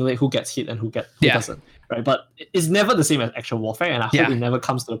us to simulate who gets hit and who doesn't, right? But it's never the same as actual warfare, and I hope it never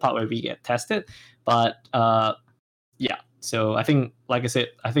comes to the part where we get tested. But so I think, like I said,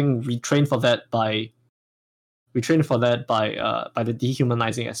 I think we train for that by the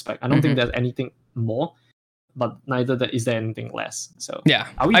dehumanizing aspect. I don't think there's anything more, but neither is there anything less. So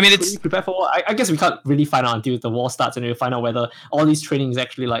are we it's prepared for war? I guess we can't really find out until the war starts, and we'll find out whether all these training is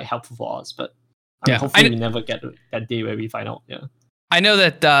actually like helpful for us. But hopefully we never get that day where we find out. Yeah. I know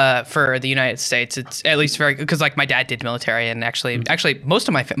that for the United States, it's at least very good because like my dad did military, and actually most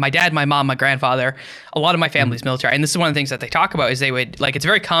of my dad, my mom, my grandfather, a lot of my family's military. And this is one of the things that they talk about is they would like, it's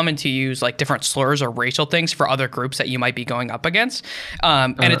very common to use like different slurs or racial things for other groups that you might be going up against.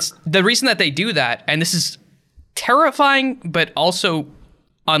 And it's the reason that they do that. And this is terrifying, but also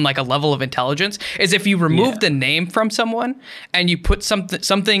on like a level of intelligence, is if you remove the name from someone and you put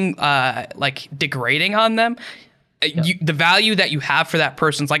something like degrading on them, the value that you have for that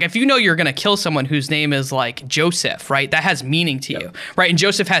person's, like if you know you're going to kill someone whose name is like Joseph, right? That has meaning to you, right? And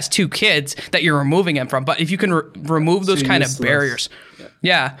Joseph has 2 kids that you're removing him from. But if you can remove those kind of barriers,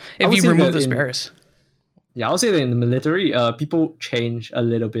 if you remove those barriers. Yeah, I would say that in the military, people change a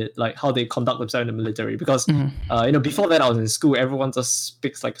little bit, like how they conduct themselves in the military. Because, before that, I was in school, everyone just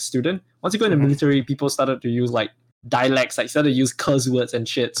speaks like a student. Once you go in the military, people started to use like dialects, like started to use curse words and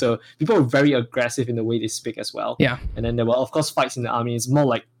shit. So people were very aggressive in the way they speak as well. Yeah. And then there were, of course, fights in the army. It's more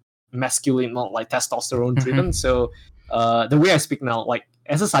like masculine, not like testosterone driven. So the way I speak now, like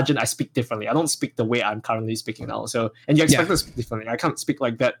as a sergeant, I speak differently. I don't speak the way I'm currently speaking now. So, and you expect to speak differently. I can't speak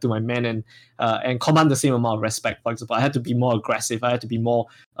like that to my men and command the same amount of respect. For example, I had to be more aggressive. I had to be more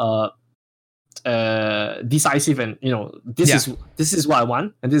decisive, and this is what I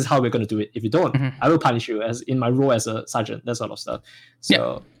want, and this is how we're going to do it. If you don't, I will punish you, as in my role as a sergeant, that sort of stuff.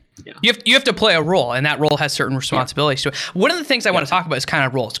 So. Yeah. You have to play a role, and that role has certain responsibilities to it. One of the things I want to talk about is kind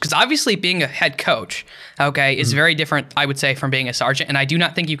of roles, because obviously being a head coach, is very different, I would say, from being a sergeant, and I do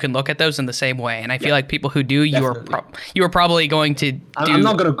not think you can look at those in the same way. And I feel like people who do, you are probably going to. I'm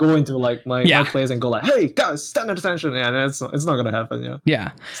not going to go into like my players and go like, "Hey guys, stand at attention." Yeah, it's not going to happen.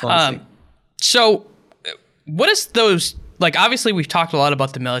 Yeah. So, what is those? Like, obviously, we've talked a lot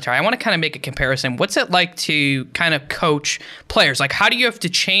about the military. I want to kind of make a comparison. What's it like to kind of coach players? Like, how do you have to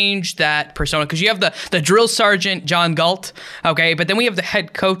change that persona? Because you have the drill sergeant, JohnGalt, okay? But then we have the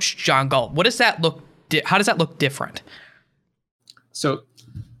head coach, JohnGalt. What does that look? How does that look different? So,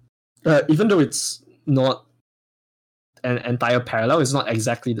 even though it's not an entire parallel, it's not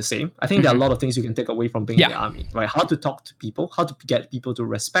exactly the same. I think there are a lot of things you can take away from being in the army, right? How to talk to people, how to get people to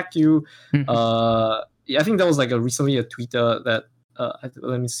respect you, I think that was like recently a Twitter that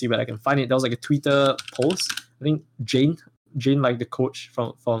let me see where I can find it. That was like a Twitter post. I think Jian, like the coach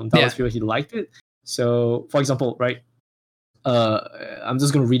from Dallas Fuel, he liked it. So, for example, right, I'm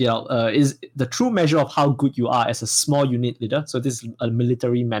just going to read it out. Is the true measure of how good you are as a small unit leader. So this is a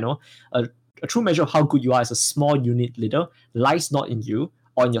military manual. A true measure of how good you are as a small unit leader lies not in you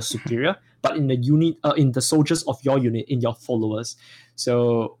or in your superior, but in the unit, in the soldiers of your unit, in your followers.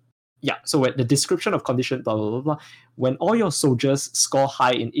 So. Yeah, so when the description of condition, blah, blah, blah, blah, when all your soldiers score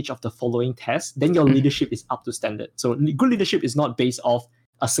high in each of the following tests, then your leadership is up to standard. So good leadership is not based off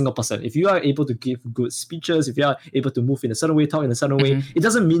a single person. If you are able to give good speeches, if you are able to move in a certain way, talk in a certain way, it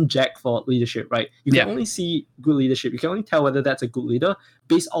doesn't mean jack for leadership, right? You can only see good leadership. You can only tell whether that's a good leader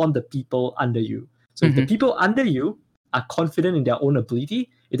based on the people under you. So if the people under you are confident in their own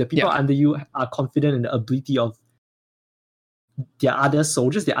ability, if the people under you are confident in the ability of their other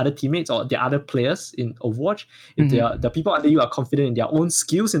soldiers, their other teammates, or their other players in Overwatch, if the people under you are confident in their own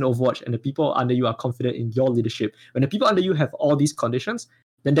skills in Overwatch, and the people under you are confident in your leadership, when the people under you have all these conditions,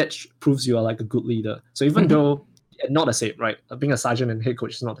 then that proves you are like a good leader. So even though not the same, right? Being a sergeant and head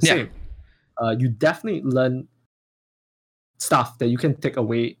coach is not the same. You definitely learn stuff that you can take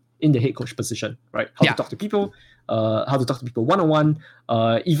away in the head coach position, right? How to talk to people, how to talk to people one-on-one,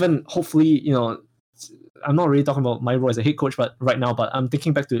 even hopefully, I'm not really talking about my role as a head coach, but right now, but I'm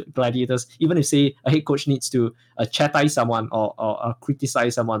thinking back to Gladiators. Even if, say, a head coach needs to chastise someone or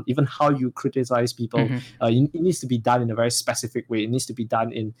criticize someone, even how you criticize people, it needs to be done in a very specific way. It needs to be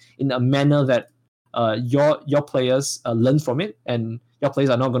done in a manner that your players learn from it, and your players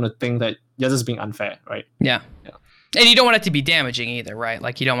are not going to think that you're just being unfair, right? Yeah. And you don't want it to be damaging either, right?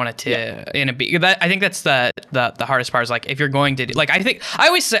 Like, you don't want it to be. I think that's the hardest part. Is like, if you're going to do, like, I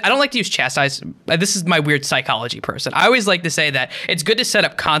always say, I don't like to use chastise. This is my weird psychology person. I always like to say that it's good to set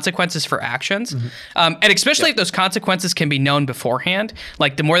up consequences for actions, and especially if those consequences can be known beforehand.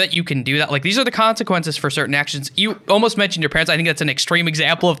 Like, the more that you can do that, like, these are the consequences for certain actions. You almost mentioned your parents. I think that's an extreme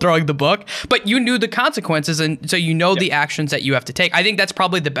example of throwing the book, but you knew the consequences, and so you know the actions that you have to take. I think that's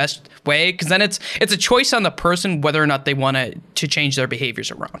probably the best way, because then it's a choice on the person whether or not they want to change their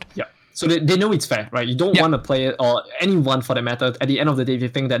behaviors around. Yeah. So they know it's fair, right? You don't want to play it, or anyone for that matter, at the end of the day, if you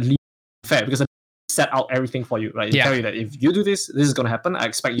think that league is fair, because they set out everything for you, right? They tell you that if you do this, this is going to happen. I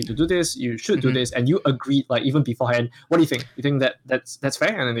expect you to do this. You should do this. And you agreed, like, even beforehand. What do you think? You think that's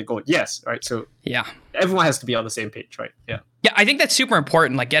fair? And then they go, yes, right? So everyone has to be on the same page, right? Yeah. Yeah, I think that's super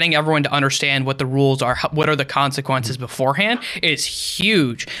important. Like, getting everyone to understand what the rules are, what are the consequences beforehand is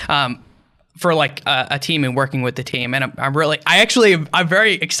huge. For like a team and working with the team, and I'm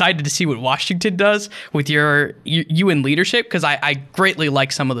very excited to see what Washington does with you in leadership, because I greatly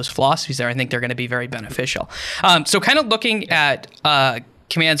like some of those philosophies there. I think they're going to be very beneficial. So kind of looking at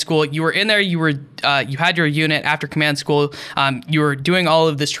command school, you were in there, you had your unit after command school, you were doing all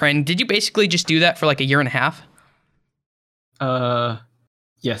of this training. Did you basically just do that for like a year and a half?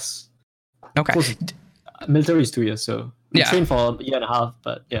 Yes. Okay. Military is 2 years, so we trained for a year and a half,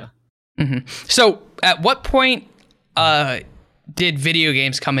 but yeah. So at what point did video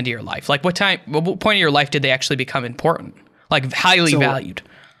games come into your life? Like, what point in your life did they actually become important? Like, highly valued?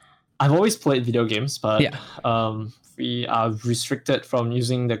 I've always played video games, but we are restricted from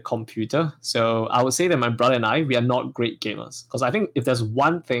using the computer. So I would say that my brother and we are not great gamers. Because I think if there's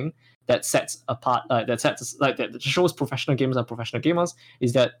one thing that sets apart, that shows professional gamers are professional gamers,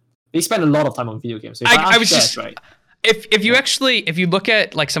 is that they spend a lot of time on video games. So if you look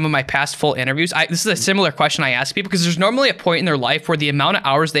at like some of my past full interviews, this is a similar question I ask people, because there's normally a point in their life where the amount of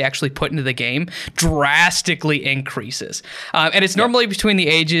hours they actually put into the game drastically increases, and it's normally between the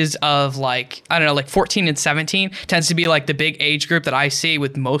ages of like, I don't know, like 14 and 17 tends to be like the big age group that I see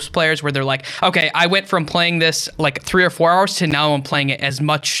with most players, where they're like, okay, I went from playing this like 3 or 4 hours to now I'm playing it as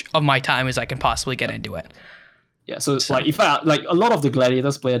much of my time as I can possibly get into it. Yeah, so like if I like a lot of the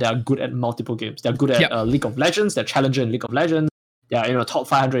gladiators player, they are good at multiple games. They're good at League of Legends. They're challenger in League of Legends. They're top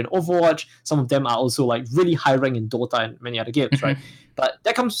 500 in Overwatch. Some of them are also like really high rank in Dota and many other games, right? But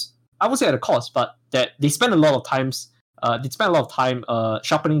that comes, I would say, at a cost. But that they spend a lot of time.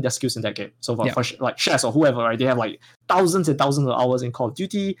 Sharpening their skills in that game. So for like Shaz or whoever, right? They have like thousands and thousands of hours in Call of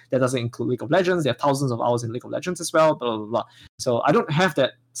Duty. That doesn't include League of Legends. They have thousands of hours in League of Legends as well. Blah blah blah. So I don't have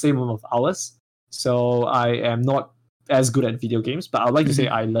that same amount of hours. So I am not as good at video games, but I'd like to say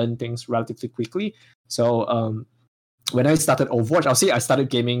I learn things relatively quickly. So when I started Overwatch, I'll say I started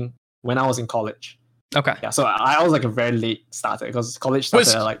gaming when I was in college. Okay. Yeah, so I was like a very late starter because college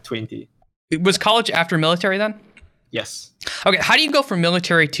started at like 20. Was college after military then? Yes. Okay, how do you go from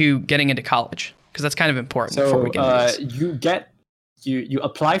military to getting into college? Because that's kind of important. So before we get into this. you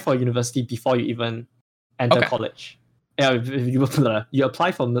apply for university before you even enter college. You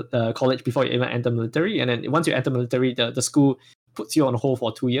apply for college before you even enter military, and then once you enter military, the school puts you on hold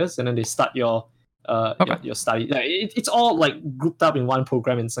for 2 years, and then they start your study. It's all like grouped up in one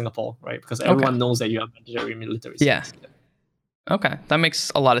program in Singapore, right? Because everyone knows that you are mandatory military. Yeah. Okay, that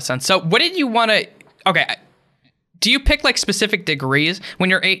makes a lot of sense. So, what did you want to? Okay, do you pick like specific degrees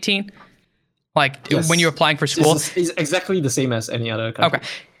when you're 18? Like when you're applying for school? It's exactly the same as any other country. Okay.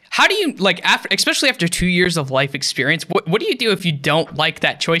 How do you, like, especially after 2 years of life experience, what do you do if you don't like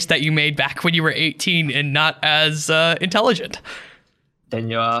that choice that you made back when you were 18 and not as intelligent? Then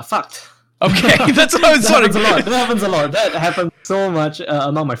you're fucked. Okay, that's what I was wondering. That happens a lot. That happens so much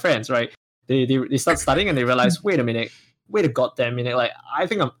among my friends, right? They start studying and they realize, wait a goddamn minute. Like, I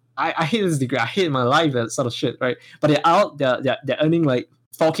think I hate this degree. I hate my life, that sort of shit, right? But they're out, they're earning like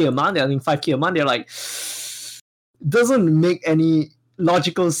 4K a month, they're earning 5K a month. They're like, doesn't make any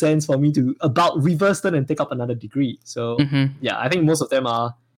logical sense for me to reverse turn and take up another degree. So I think most of them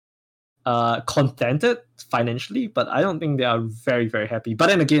are contented financially, but I don't think they are very, very happy. But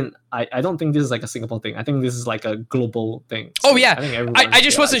then again, I don't think this is like a Singapore thing. I think this is like a global thing. So I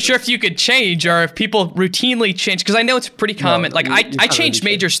just wasn't sure if you could change or if people routinely change, because I know it's pretty common. I changed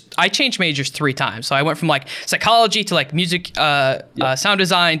majors. I changed majors 3 times. So I went from like psychology to like music, sound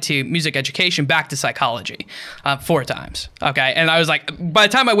design to music education, back to psychology 4 times. Okay, and I was like, by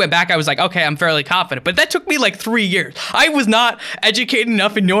the time I went back, I was like, okay, I'm fairly confident. But that took me like 3 years. I was not educated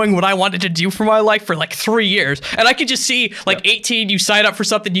enough in knowing what I wanted to do for my life for like 3 years, and I could just see like 18, you sign up for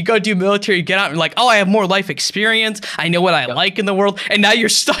something, you go do military, you get out, and like, oh, I have more life experience, I know what I like in the world, and now you're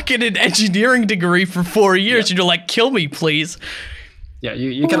stuck in an engineering degree for 4 years, and you're like, kill me, please. Yeah,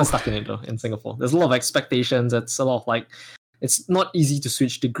 you're kind of stuck in it though in Singapore. There's a lot of expectations. It's a lot of like, it's not easy to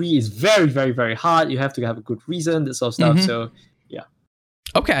switch degree. It's very, very, very hard. You have to have a good reason, this sort of stuff. So yeah.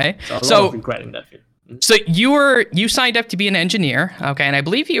 Okay. So a lot of regret in that field. So you signed up to be an engineer, okay, and I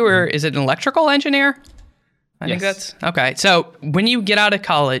believe you were, is it an electrical engineer? I think that's, okay. So when you get out of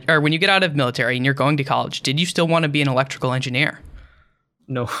college, or when you get out of military and you're going to college, did you still want to be an electrical engineer?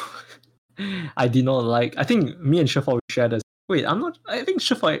 No, I did not like, I think me and Shifo shared this. I think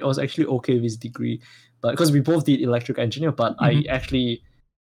Shifo was actually okay with his degree, but because we both did electrical engineer, but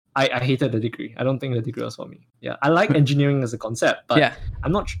I hated the degree. I don't think the degree was for me. Yeah, I like engineering as a concept, but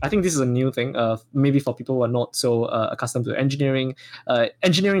I'm not. I think this is a new thing. Maybe for people who are not so accustomed to engineering.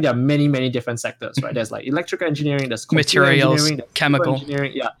 Engineering, there are many, many different sectors, right? There's like electrical engineering, there's materials, engineering, there's chemical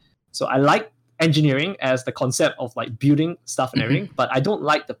engineering. Yeah. So I like engineering as the concept of like building stuff and everything, but I don't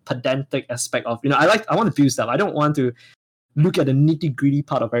like the pedantic aspect of, I want to build stuff. I don't want to look at the nitty gritty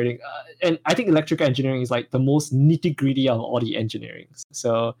part of everything. And I think electrical engineering is like the most nitty gritty of all the engineering.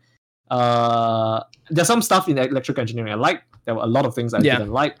 So there's some stuff in electrical engineering I like. There were a lot of things I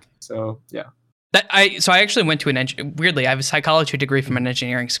didn't like. So yeah. So I actually went to weirdly, I have a psychology degree from an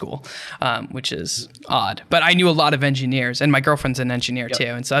engineering school, which is odd. But I knew a lot of engineers, and my girlfriend's an engineer too.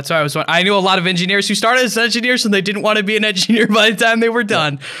 And so that's why I knew a lot of engineers who started as engineers and they didn't want to be an engineer by the time they were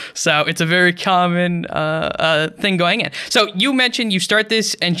done. So it's a very common thing going in. So you mentioned you start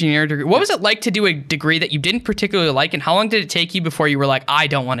this engineering degree. What was it like to do a degree that you didn't particularly like, and how long did it take you before you were like, I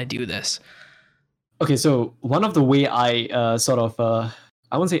don't want to do this? Okay, so one of the way I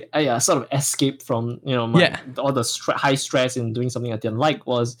I won't say I sort of escaped from all the high stress in doing something I didn't like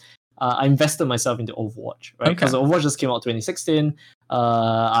was I invested myself into Overwatch, right? Because Overwatch just came out 2016.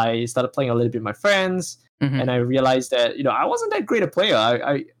 I started playing a little bit with my friends. and I realized that I wasn't that great a player.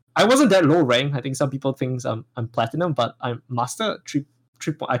 I wasn't that low rank. I think some people think I'm platinum, but I'm master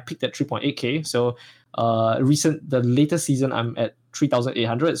I picked at 3.8k. So the latest season I'm at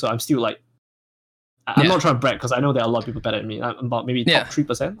 3,800. So I'm still like, I'm not trying to brag because I know there are a lot of people better than me. I'm about maybe top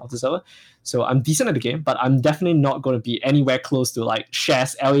 3% of the server. So I'm decent at the game, but I'm definitely not going to be anywhere close to like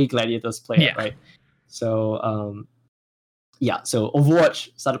Shaz LA Gladiators player, right? So so Overwatch,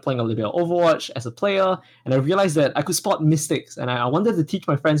 started playing a little bit of Overwatch as a player, and I realized that I could spot mistakes, and I wanted to teach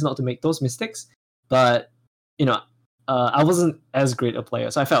my friends not to make those mistakes, but I wasn't as great a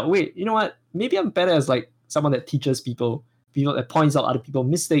player. So I felt, wait, you know what? Maybe I'm better as like someone that teaches people that points out other people's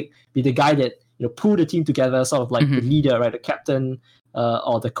mistake, be the guy that pull the team together, sort of like the leader, right? The captain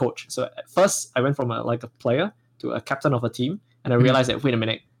or the coach. So at first, I went from a player to a captain of a team, and I realized that, wait a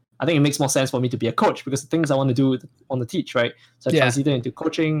minute, I think it makes more sense for me to be a coach because the things I want to do, I want to teach, right? So I transited into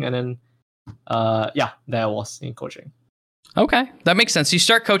coaching, and then there I was in coaching. Okay, that makes sense. You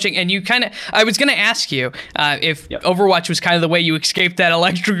start coaching, and you I was going to ask you if Overwatch was kind of the way you escaped that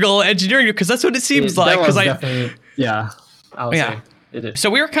electrical engineering, because that's what it seems like. That was definitely, I would say. It is. So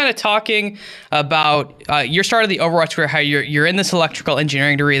we were kind of talking about your start of the Overwatch career, how you're in this electrical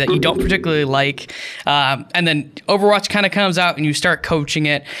engineering degree that you don't particularly like, and then Overwatch kind of comes out and you start coaching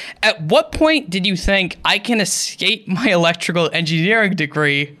it. At what point did you think I can escape my electrical engineering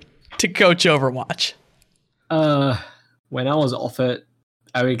degree to coach Overwatch? When I was offered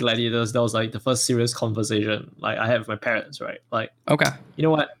LA Gladiators, that was like the first serious conversation like I had with my parents, right? Like, okay, you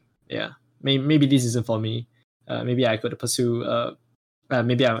know what? Yeah, maybe this isn't for me. Maybe I could pursue.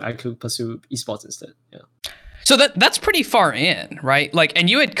 Maybe I could pursue esports instead. Yeah. So that's pretty far in, right? Like, and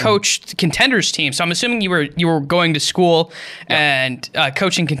you had coached contenders teams, so I'm assuming you were going to school and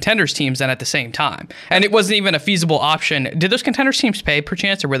coaching contenders teams then at the same time, and it wasn't even a feasible option. Did those contenders teams pay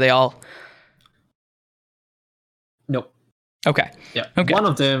perchance, or were they all? Nope. Okay. Yeah. Okay. One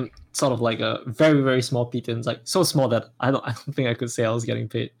of them sort of like a very, very small pittance, like so small that I don't think I could say I was getting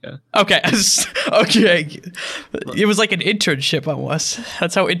paid. Yeah. Okay. Okay. It was like an internship almost.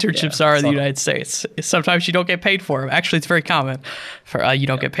 That's how internships are in the United States. Sometimes you don't get paid for them. Actually, it's very common for you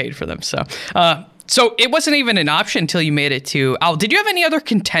don't get paid for them. So so it wasn't even an option until you made it to did you have any other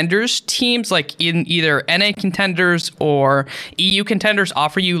contenders teams, like in either NA contenders or EU contenders,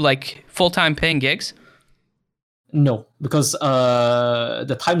 offer you like full-time paying gigs? No, because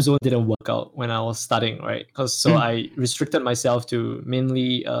the time zone didn't work out when I was studying, right? So I restricted myself to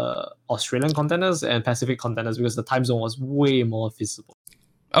mainly Australian contenders and Pacific contenders because the time zone was way more feasible.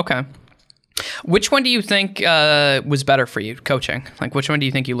 Okay. Which one do you think was better for you coaching? Like, which one do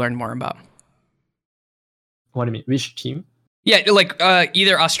you think you learned more about? What do you mean? Which team? Yeah, like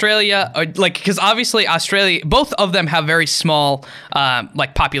either Australia or like, because obviously Australia, both of them have very small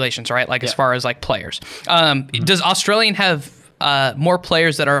like populations, right? Like as far as like players. Does Australian have more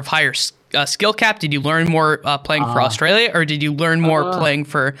players that are of higher skill cap? Did you learn more playing for Australia, or did you learn more playing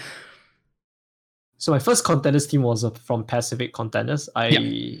for? So my first contenders team was from Pacific contenders.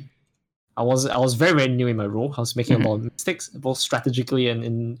 I was very, very new in my role. I was making a lot of mistakes, both strategically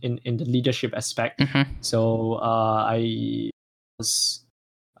and in the leadership aspect. So I was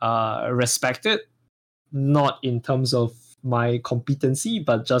respected, not in terms of my competency,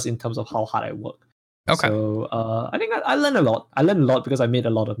 but just in terms of how hard I work. Okay. So I think I learned a lot. I learned a lot because I made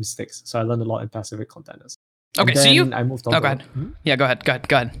a lot of mistakes. So I learned a lot in Pacific contenders. Okay, so I moved on. Oh, go ahead. Yeah, go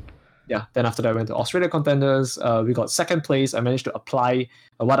ahead. Yeah, then after that I went to Australia contenders. We got second place. I managed to apply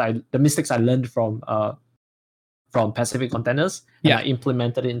the mistakes I learned from Pacific contenders, and I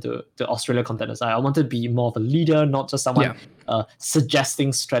implemented it into the Australia contenders. I wanted to be more of a leader, not just someone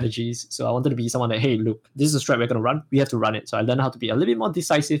suggesting strategies. So I wanted to be someone that, hey, look, this is a strat we're going to run. We have to run it. So I learned how to be a little bit more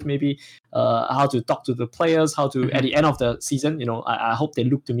decisive, maybe how to talk to the players, how to at the end of the season, I hope they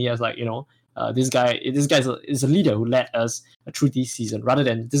look to me as like, this guy is a leader who led us through this season, rather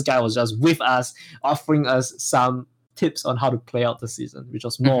than this guy was just with us, offering us some tips on how to play out the season, which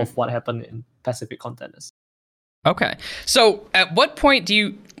was more of what happened in Pacific contenders. Okay. So at what point do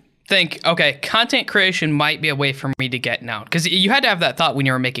you think, okay, content creation might be a way for me to get out? Because you had to have that thought when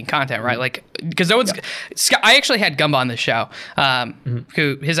you were making content, right? Like, because no one's... I actually had Gumba on the show,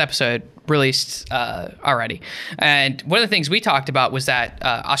 who his episode released already. And one of the things we talked about was that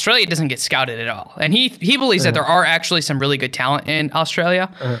Australia doesn't get scouted at all. And he believes that there are actually some really good talent in Australia,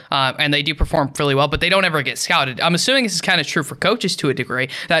 and they do perform really well, but they don't ever get scouted. I'm assuming this is kind of true for coaches to a degree,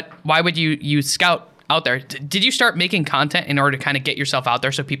 that why would you scout out there? Did you start making content in order to kind of get yourself out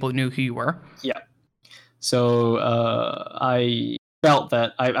there so people knew who you were? Yeah. So I felt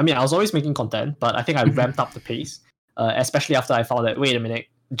that, I was always making content, but I think I ramped up the pace, especially after I found that, wait a minute,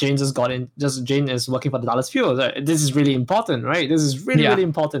 Jane just got in. Just Jane is working for the Dallas Fuel. This is really important, right? This is really really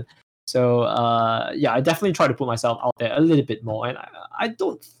important. So yeah, I definitely try to put myself out there a little bit more, and I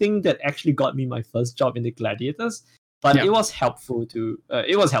don't think that actually got me my first job in the Gladiators, but it was helpful to.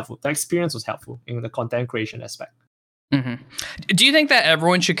 It was helpful. The experience was helpful in the content creation aspect. Mm-hmm. Do you think that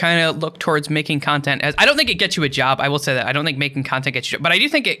everyone should kind of look towards making content? I don't think it gets you a job. I will say that. I don't think making content gets you a job, but I do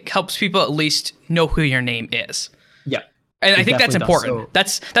think it helps people at least know who your name is. Yeah. And I think that's important.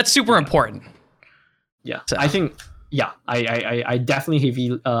 So, that's super important. Yeah. So. I think, yeah, I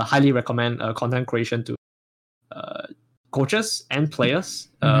definitely highly recommend content creation to coaches and players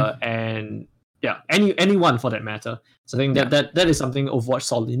and yeah, anyone for that matter. So I think that is something Overwatch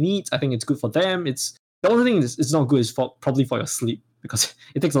solidly needs. I think it's good for them. The only thing it's not good is probably for your sleep, because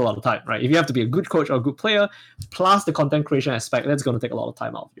it takes a lot of time, right? If you have to be a good coach or a good player, plus the content creation aspect, that's going to take a lot of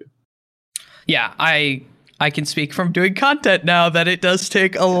time out of you. Yeah, I can speak from doing content now that it does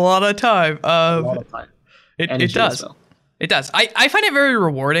take a lot of time. A lot of time. It does. Well. It does. I find it very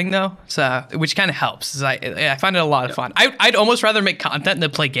rewarding though, so which kind of helps. I find it a lot of fun. I'd almost rather make content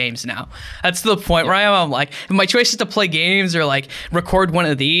than play games now. That's the point where I am. I'm like, if my choice is to play games or like record one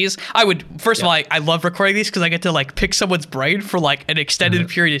of these, I would first of all, I love recording these because I get to like pick someone's brain for like an extended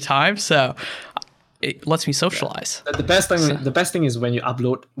period of time. So it lets me socialize. The best thing is when you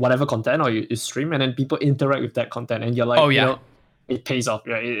upload whatever content or you stream, and then people interact with that content, and you're like, you know, it pays off.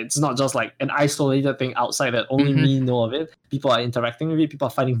 Right? It's not just like an isolated thing outside that only me know of it. People are interacting with it. People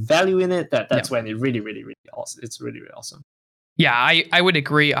are finding value in it. That's when it really, really, really awesome. It's really, really awesome. Yeah, I would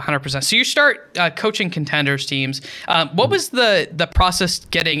agree 100%. So you start coaching contenders teams. What was the process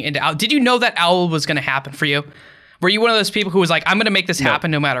getting into Owl? Did you know that Owl was going to happen for you? Were you one of those people who was like, I'm going to make this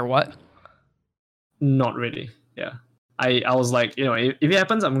happen no matter what? Not really. Yeah. I was like, you know, if it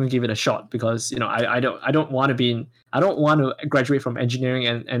happens, I'm going to give it a shot, because, you know, I don't want to graduate from engineering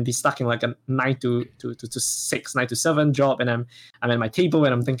and be stuck in like a 9 to 6, 9 to 7 job, and I'm at my table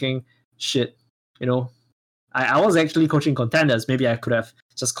and I'm thinking, shit, you know, I was actually coaching contenders. Maybe I could have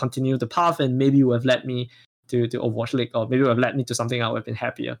just continued the path, and maybe it would have led me to Overwatch League, or maybe it would have led me to something I would have been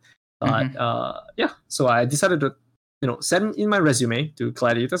happier. But yeah, so I decided to, you know, send in my resume to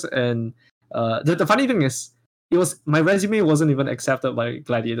Gladiators, and the funny thing is, my resume wasn't even accepted by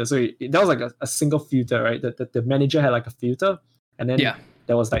Gladiator. So that was like a single filter, right? The manager had like a filter, and then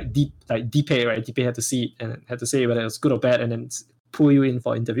there was like DP, right? DP had to see it and had to say whether it was good or bad, and then pull you in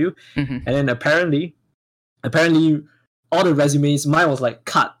for interview. And then apparently all the resumes, mine was like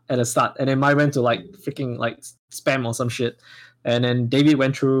cut at the start, and then mine went to like freaking like spam or some shit. And then David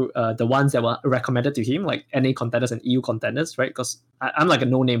went through the ones that were recommended to him, like NA contenders and EU contenders, right? Because I'm like a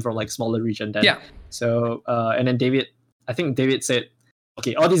no-name from like smaller region then. Yeah. So, and then I think David said,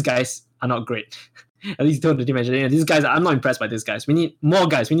 okay, all these guys are not great. At least he told the team manager, these guys, I'm not impressed by these guys. We need more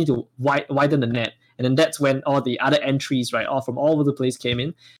guys. We need to widen the net. And then that's when all the other entries, right, all from all over the place came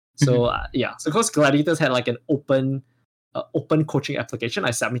in. So, yeah. So, because Gladiators had like an open coaching application,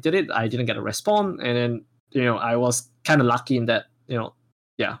 I submitted it. I didn't get a response. And then, you know, I was kind of lucky in that, you know,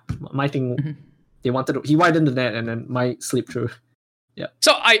 yeah, my thing, he widened the net, and then my slipped through. Yeah.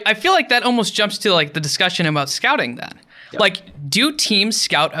 So I feel like that almost jumps to like the discussion about scouting then. Yep. Like, do teams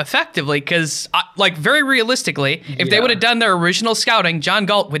scout effectively? Because, like, very realistically, if they would have done their original scouting,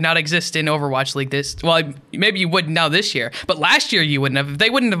 JohnGalt would not exist in Overwatch League well, maybe you wouldn't now this year, but last year you wouldn't have. If they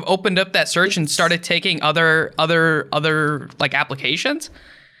wouldn't have opened up that search and started taking other like applications.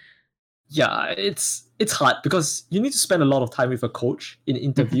 Yeah, it's hard because you need to spend a lot of time with a coach in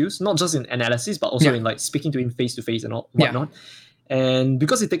interviews, not just in analysis, but also in like speaking to him face to face and whatnot. And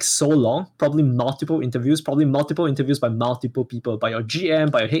because it takes so long, probably multiple interviews by multiple people, by your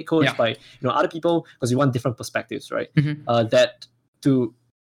GM, by your head coach, by other people, because you want different perspectives, right? That to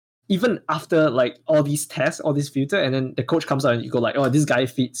even after like all these tests, all these filter, and then the coach comes out and you go like, oh, this guy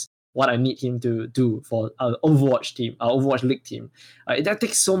fits what I need him to do for our Overwatch team, our Overwatch League team. That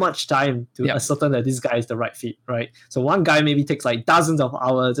takes so much time to ascertain that this guy is the right fit, right? So one guy maybe takes like dozens of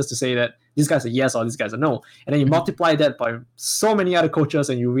hours just to say that this guy's a yes or this guy's a no, and then you multiply that by so many other coaches,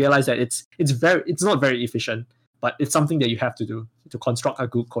 and you realize that it's not very efficient, but it's something that you have to do to construct a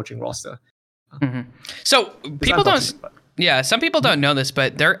good coaching roster. So people don't. Yeah, some people don't know this,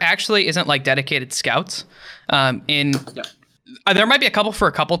 but there actually isn't like dedicated scouts there might be a couple for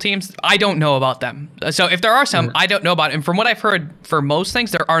a couple teams. I don't know about them. So if there are some, I don't know about it. And from what I've heard, for most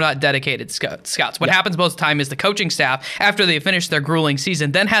things, there are not dedicated scouts. What happens most of the time is the coaching staff, after they finish their grueling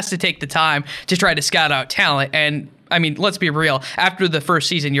season, then has to take the time to try to scout out talent. And I mean, let's be real. After the first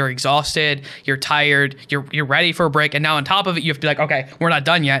season, you're exhausted, you're tired, you're ready for a break, and now on top of it, you have to be like, okay, we're not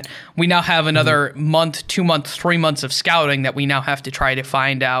done yet. We now have another month, 2 months, 3 months of scouting that we now have to try to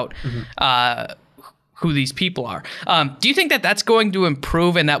find out who these people are. Do you think that that's going to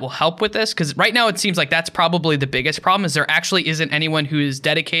improve and that will help with this? Because right now it seems like that's probably the biggest problem, is there actually isn't anyone who is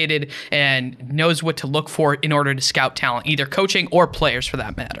dedicated and knows what to look for in order to scout talent, either coaching or players for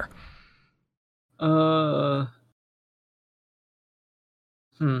that matter. I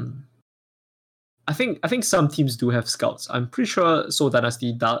think some teams do have scouts. I'm pretty sure Seoul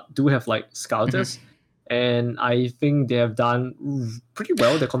Dynasty do have like scouters. And I think they have done pretty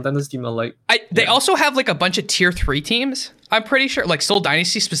well. The contenders team are like... They also have like a bunch of tier 3 teams. I'm pretty sure like Seoul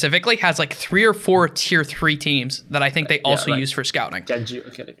Dynasty specifically has like 3 or 4 tier 3 teams that I think they also use for scouting. Genji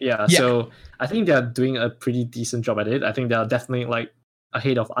Academy. Yeah, so I think they're doing a pretty decent job at it. I think they're definitely like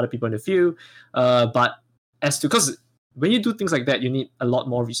ahead of other people in the field. But because when you do things like that, you need a lot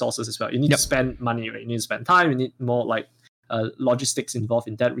more resources as well. You need to spend money, right? You need to spend time. You need more like logistics involved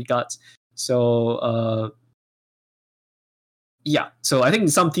in that regards. So so I think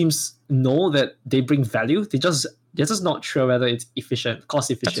some teams know that they bring value. They're just not sure whether it's cost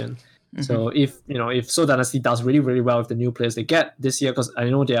efficient. So if Seoul Dynasty does really, really well with the new players they get this year, because I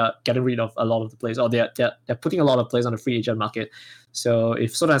know they are getting rid of a lot of the players, or they're putting a lot of players on the free agent market. So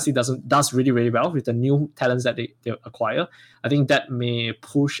if Seoul Dynasty does really, really well with the new talents that they acquire, I think that may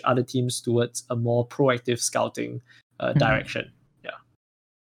push other teams towards a more proactive scouting direction.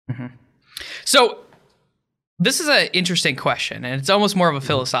 So this is an interesting question, and it's almost more of a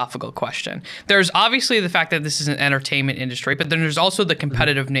philosophical question. There's obviously the fact that this is an entertainment industry, but then there's also the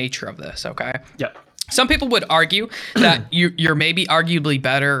competitive nature of this, okay? Yeah. Some people would argue that you're maybe arguably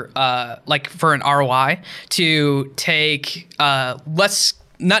better, like for an ROI, to take less,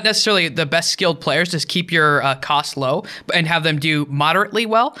 not necessarily the best skilled players, just keep your costs low and have them do moderately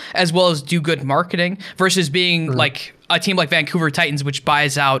well, as well as do good marketing, versus being like a team like Vancouver Titans, which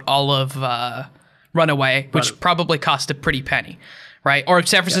buys out all of Runaway, which probably cost a pretty penny, right? Or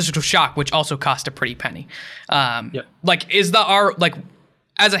San Francisco Shock, which also cost a pretty penny. Like,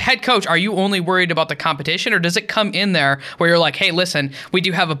 as a head coach, are you only worried about the competition, or does it come in there where you're like, hey, listen, we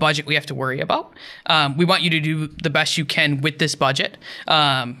do have a budget we have to worry about. We want you to do the best you can with this budget.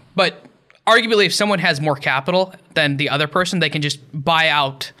 But arguably, if someone has more capital than the other person, they can just buy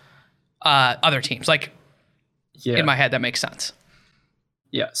out other teams. Like, in my head, that makes sense.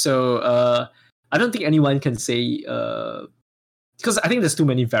 Yeah, so I don't think anyone can say... because I think there's too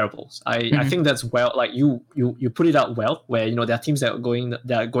many variables. I think that's like you put it out well, where there are teams that are going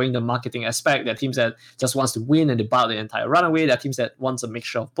the marketing aspect. There are teams that just wants to win and they buy the entire Runaway. There are teams that wants a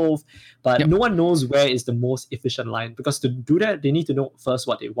mixture of both. But no one knows where is the most efficient line, because to do that they need to know first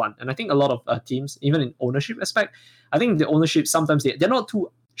what they want. And I think a lot of teams, even in ownership aspect, I think the ownership sometimes they're not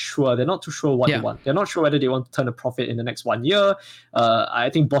too sure. They're not too sure what they want. They're not sure whether they want to turn a profit in the next 1 year. I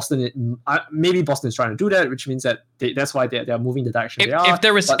think maybe Boston is trying to do that, which means that that's why they're moving the direction they are. If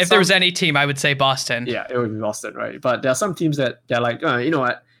there was any team, I would say Boston. Yeah, it would be Boston, right? But there are some teams that they're like, you know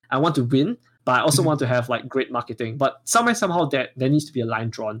what, I want to win, but I also want to have like great marketing. But somehow there needs to be a line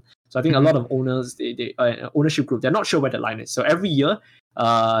drawn. So I think a lot of owners, they ownership group, they're not sure where the line is. So every year,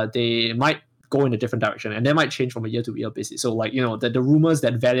 they might go in a different direction, and they might change from a year to year basis. So like, the rumors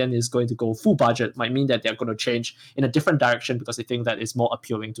that Valiant is going to go full budget might mean that they're going to change in a different direction because they think that it's more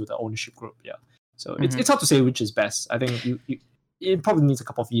appealing to the ownership group. Yeah. So it's hard to say which is best. I think it probably needs a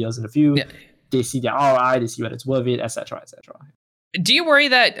couple of years in a few. Yeah. They see their ROI, they see whether it's worth it, etc., etc. Do you worry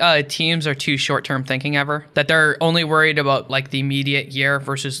that teams are too short-term thinking ever? That they're only worried about like the immediate year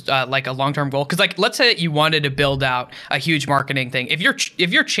versus like a long-term goal? Because like, let's say that you wanted to build out a huge marketing thing. If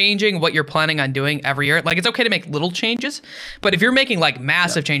you're changing what you're planning on doing every year, like it's okay to make little changes, but if you're making like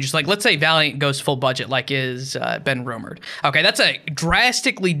massive changes, like let's say Valiant goes full budget, like is been rumored. Okay, that's a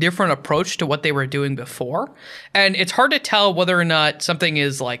drastically different approach to what they were doing before, and it's hard to tell whether or not something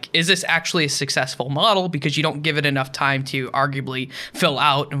is like, is this actually a successful model, because you don't give it enough time to arguably fill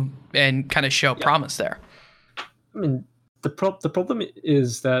out and kind of show promise there. I mean, the problem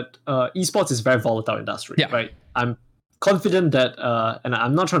is that esports is a very volatile industry, right? I'm confident that, and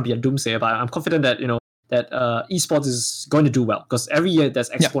I'm not trying to be a doomsayer, but I'm confident that that esports is going to do well, because every year there's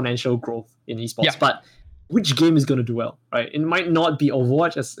exponential growth in esports. But which game is going to do well, right? It might not be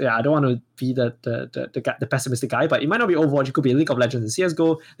Overwatch. I don't want to be the pessimistic guy, but it might not be Overwatch. It could be League of Legends and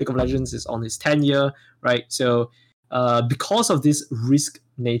CS:GO. League of Legends is on its 10th year, right? So because of this risk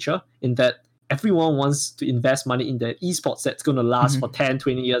nature, in that everyone wants to invest money in the esports that's going to last for 10,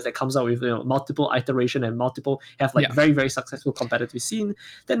 20 years, that comes out with multiple iteration and multiple have like very, very successful competitive scene.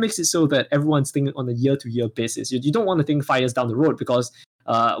 That makes it so that everyone's thinking on a year-to-year basis. You don't want to think 5 years down the road, because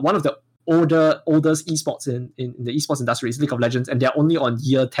one of the oldest esports in the esports industry is League of Legends, and they're only on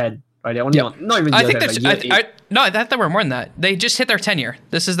year 10, right? They're only on, not even year 10, but year 8. No, I thought there were more than that. They just hit their 10-year.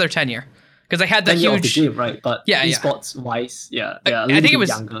 This is their 10-year. Because they had the huge... of the game, right? But esports-wise, I think it was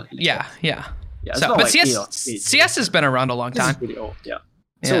younger. Yeah. So, but like CS has been around a long time. This is pretty old,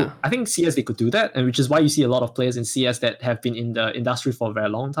 So I think CS, they could do that, and which is why you see a lot of players in CS that have been in the industry for a very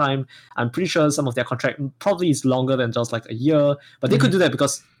long time. I'm pretty sure some of their contract probably is longer than just like a year, but they could do that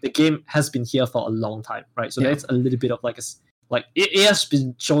because the game has been here for a long time, right? So that's a little bit of like it has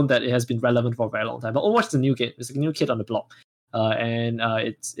been shown that it has been relevant for a very long time. But Overwatch is a new game. It's a new kid on the block. And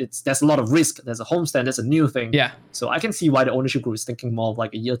it's there's a lot of risk. There's a homestand. There's a new thing. Yeah. So I can see why the ownership group is thinking more of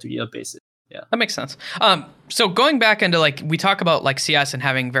like a year-to-year basis. Yeah, that makes sense. So going back into like, we talk about like CS and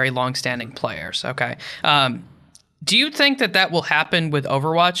having very long-standing players. Okay. Do you think that will happen with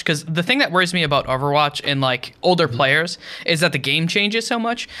Overwatch? Because the thing that worries me about Overwatch and like older players is that the game changes so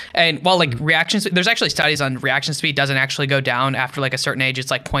much. And while like there's actually studies on reaction speed doesn't actually go down after like a certain age.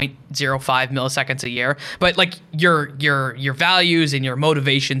 It's like 0.05 milliseconds a year. But like your values and your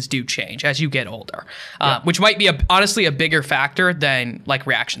motivations do change as you get older, which might be honestly a bigger factor than like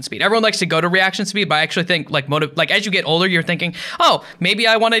reaction speed. Everyone likes to go to reaction speed, but I actually think like as you get older, you're thinking, oh, maybe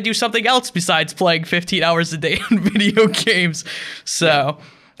I want to do something else besides playing 15 hours a day on video games. So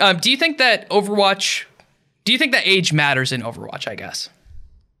do you think that age matters in Overwatch, I guess?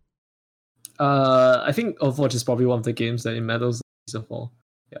 I think Overwatch is probably one of the games that it matters for.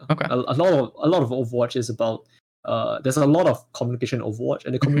 Yeah. Okay. A lot of Overwatch is about there's a lot of communication in Overwatch,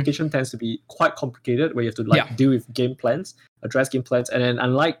 and the communication tends to be quite complicated, where you have to deal with game plans, address game plans, and then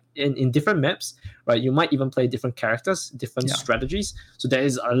unlike in different maps, right, you might even play different characters, different strategies. So there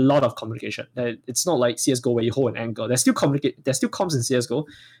is a lot of communication. It's not like CS:GO where you hold an angle. There's still comms in CS:GO,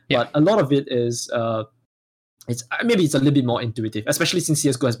 but a lot of it is it's a little bit more intuitive, especially since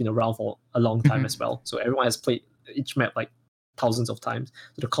CS:GO has been around for a long time as well. So everyone has played each map like thousands of times.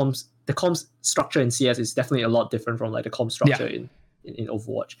 So the comms structure in CS is definitely a lot different from like the comms structure in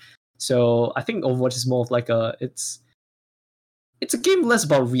Overwatch. So I think Overwatch is more of like it's a game less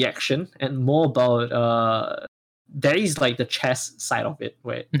about reaction and more about there is like the chess side of it,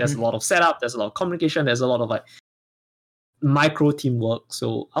 where there's a lot of setup, there's a lot of communication, there's a lot of like micro teamwork.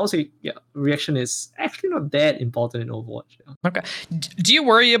 So I would say reaction is actually not that important in Overwatch. Okay. Do you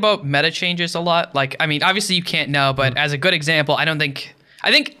worry about meta changes a lot? Like, I mean, obviously you can't know, but as a good example, I think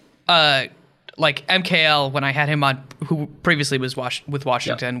like MKL, when I had him on, who previously was with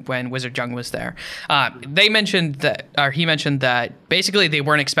Washington when Wizard Jung was there, he mentioned that basically they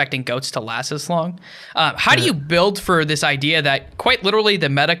weren't expecting GOATs to last as long. How do you build for this idea that quite literally the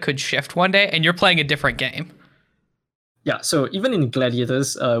meta could shift one day and you're playing a different game? Yeah, so even in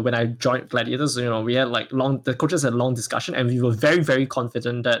Gladiators, when I joined Gladiators, we had the coaches had long discussion, and we were very, very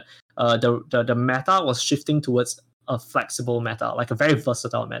confident that the meta was shifting towards a flexible meta, like a very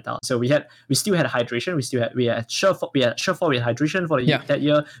versatile meta. So we still had hydration, we had Surefall, we had hydration for that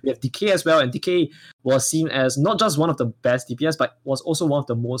year. We have Decay as well, and Decay was seen as not just one of the best DPS, but was also one of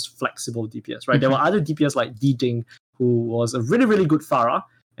the most flexible DPS. Right, there were other DPS like D-Ding, who was a really, really good Pharah,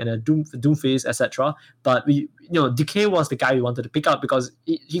 and a Doomface, etc. But Decay was the guy we wanted to pick up because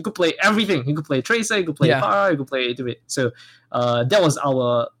he could play everything. He could play Tracer, he could play Pharah, he could play do it. So that was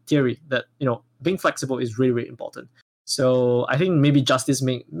our theory, that being flexible is really, really important. So I think maybe Justice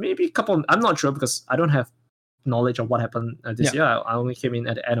maybe a couple. I'm not sure because I don't have knowledge of what happened this year. I only came in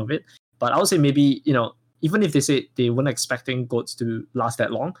at the end of it. But I would say maybe even if they say they weren't expecting GOATs to last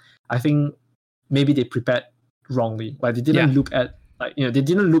that long, I think maybe they prepared wrongly. Like they didn't look at they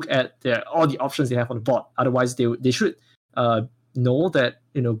didn't look at all the options they have on the board. Otherwise, they should know that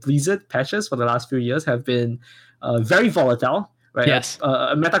Blizzard patches for the last few years have been very volatile. Right? Yes.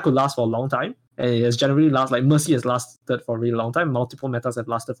 A meta could last for a long time, and it has generally lasted. Like Mercy has lasted for a really long time. Multiple metas have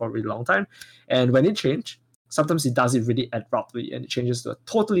lasted for a really long time, and when it changes, sometimes it does it really abruptly, and it changes to a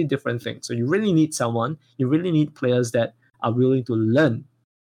totally different thing. So you really need players that are willing to learn,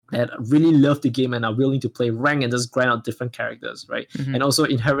 that really love the game and are willing to play rank and just grind out different characters, right? And also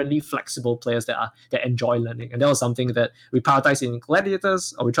inherently flexible players that enjoy learning. And that was something that we prioritize in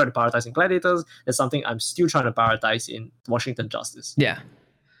Gladiators, or we try to prioritize in Gladiators. That's something I'm still trying to prioritize in Washington Justice. Yeah.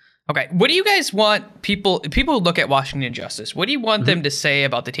 Okay. What do you guys want people who look at Washington Justice? What do you want them to say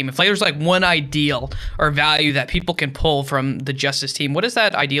about the team? If there's like one ideal or value that people can pull from the Justice team, what is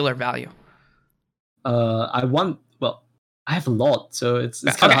that ideal or value? I have a lot, so it's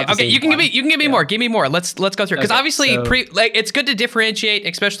kind of hard to say. You can give me more. Give me more. Let's go through because obviously it's good to differentiate,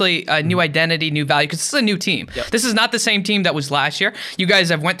 especially a new identity, new value, because this is a new team. Yep. This is not the same team that was last year. You guys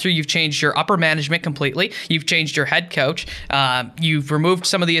have went through. You've changed your upper management completely. You've changed your head coach. You've removed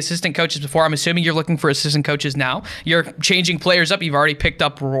some of the assistant coaches before. I'm assuming you're looking for assistant coaches now. You're changing players up. You've already picked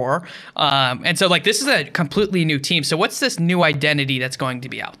up Roar, and so like this is a completely new team. So what's this new identity that's going to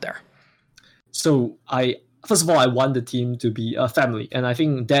be out there? So First of all, I want the team to be a family. And I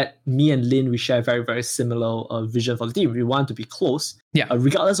think that me and Lin, we share very, very similar vision for the team. We want to be close. Yeah.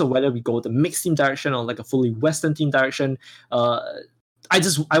 Regardless of whether we go the mixed team direction or like a fully Western team direction, I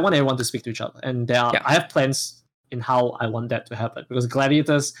want everyone to speak to each other. And I have plans in how I want that to happen. Because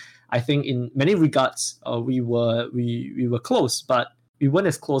Gladiators, I think in many regards, we were close, but we weren't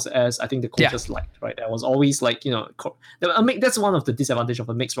as close as I think the coaches liked, right? There was always like, that's one of the disadvantages of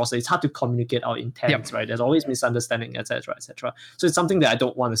a mixed roster. It's hard to communicate our intents, right? There's always misunderstanding, etc., etc. So it's something that I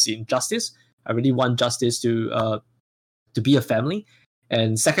don't want to see in Justice. I really want Justice to be a family.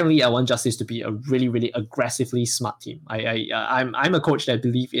 And secondly, I want Justice to be a really, really aggressively smart team. I'm a coach that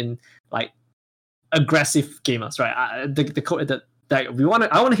believe in like aggressive gamers, right? I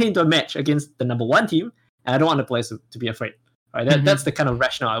want to head into a match against the number one team, and I don't want the players to be afraid. Right, that's the kind of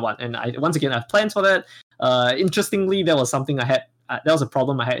rationale I want, and I have plans for that. Interestingly, there was something I had. There was a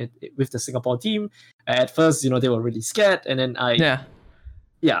problem I had with the Singapore team. At first, they were really scared, and then I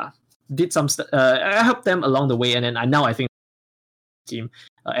did some. I helped them along the way, and then I think team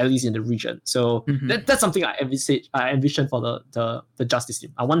at least in the region. So that's something I envision for the Justice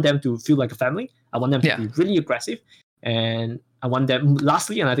team. I want them to feel like a family. I want them to be really aggressive, and I want them.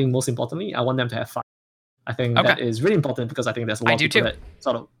 Lastly, and I think most importantly, I want them to have fun. I think that is really important because I think there's a lot of people that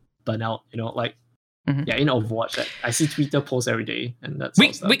sort of burn out, in Overwatch. That I see Twitter posts every day, and that's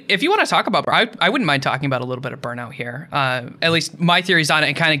if you want to talk about, I wouldn't mind talking about a little bit of burnout here. At least my theories on it,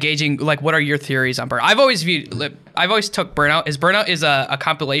 and kind of gauging like what are your theories on burnout. I've always took burnout is a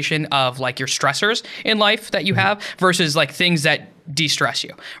compilation of like your stressors in life that you have versus like things that de-stress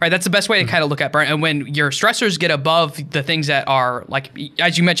you, right? That's the best way to kind of look at burnout. And when your stressors get above the things that are like,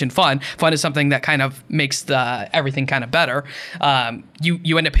 as you mentioned, fun is something that kind of makes everything kind of better.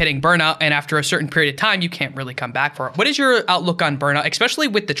 You end up hitting burnout, and after a certain period of time, you can't really come back for it. What is your outlook on burnout, especially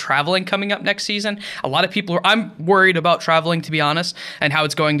with the traveling coming up next season? A lot of people I'm worried about traveling, to be honest, and how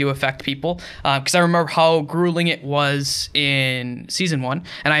it's going to affect people. Because I remember how grueling it was in season 1,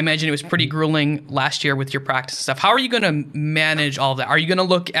 and I imagine it was pretty grueling last year with your practice and stuff. How are you going to manage all of that? Are you going to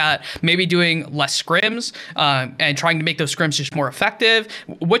look at maybe doing less scrims and trying to make those scrims just more effective?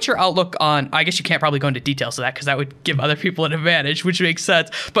 What's your outlook on, I guess you can't probably go into details of that because that would give other people an advantage, which makes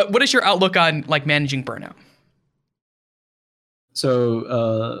sense. But what is your outlook on like managing burnout?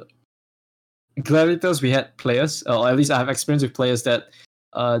 So Gladiators, we had players, or at least I have experience with players that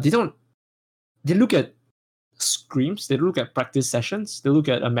they look at scrims, they look at practice sessions, they look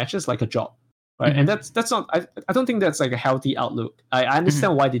at matches like a job. Right, and that's not. I don't think that's like a healthy outlook. I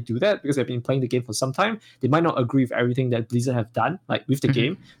understand why they do that because they've been playing the game for some time. They might not agree with everything that Blizzard have done, like with the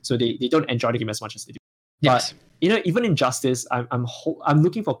game, so they don't enjoy the game as much as they do. Yes. But even in Justice, I'm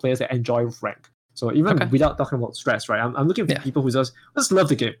looking for players that enjoy rank. So even without talking about stress, right? I'm looking for people who just love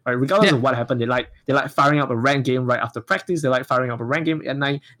the game, right? Regardless of what happened, they like firing up a rank game right after practice. They like firing up a rank game at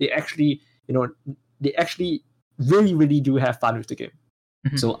night. They actually really, really do have fun with the game.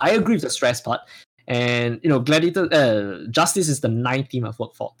 So I agree with the stress part. And Gladiator Justice is the 9th team I've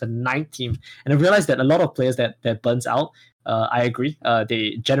worked for, the 9th team, and I realized that a lot of players that burns out. I agree.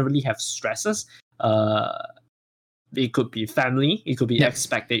 They generally have stresses. It could be family. It could be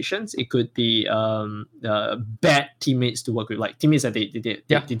expectations. It could be bad teammates to work with, like teammates that they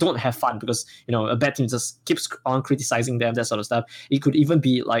don't have fun because a bad team just keeps on criticizing them, that sort of stuff. It could even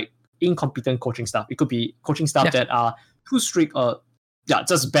be like incompetent coaching staff. It could be coaching staff that are too strict or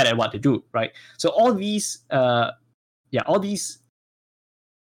just bad at what they do, right? So all these really,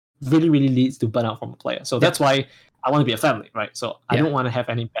 really leads to burnout from a player. So that's why I want to be a family, right? So I don't want to have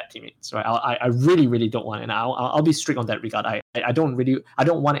any bad teammates, right? I really, really don't want, and I'll be strict on that regard. I don't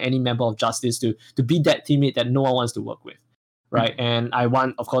want any member of Justice to be that teammate that no one wants to work with, right? And I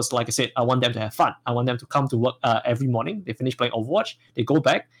want, of course, like I said, I want them to have fun. I want them to come to work every morning. They finish playing Overwatch, they go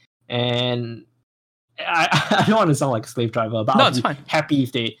back, and I don't want to sound like a slave driver, but I'll be happy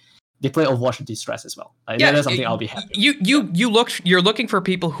if they play Overwatch with de-stress as well. That's something I'll be happy. You're looking for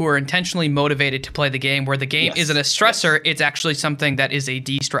people who are intentionally motivated to play the game, where the game isn't a stressor, it's actually something that is a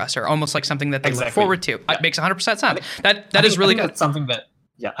de-stressor, almost like something that they look forward to. It makes 100% sense. That is really good. That's something that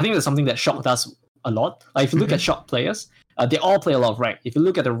I think that's something that shocked us a lot. Like if you look at shocked players, they all play a lot of rank. If you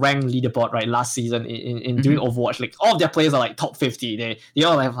look at the rank leaderboard, right, last season in doing Overwatch, like all of their players are like top 50. They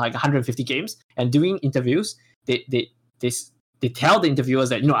all have like 150 games. And doing interviews, they tell the interviewers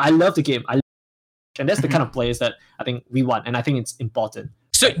that, I love the game. And that's the kind of players that I think we want, and I think it's important.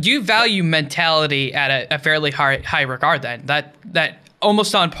 So you value mentality at a fairly high regard then? That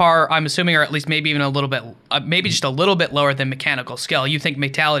almost on par, I'm assuming, or at least maybe even a little bit, maybe just a little bit lower than mechanical skill. You think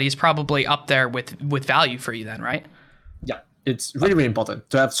mentality is probably up there with value for you then, right? Yeah, it's really, really important.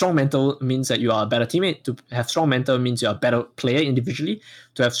 To have strong mental means that you are a better teammate. To have strong mental means you're a better player individually.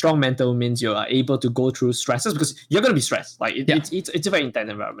 To have strong mental means you are able to go through stresses, because you're going to be stressed. Like it's a very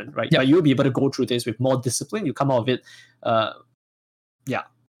intense environment, right? But you'll be able to go through this with more discipline. You come out of it,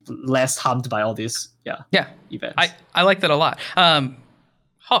 less harmed by all these events. I like that a lot.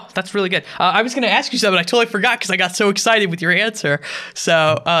 Oh, that's really good. I was going to ask you something. I totally forgot because I got so excited with your answer.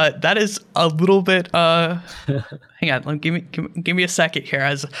 So that is a little bit. Hang on, give me a second here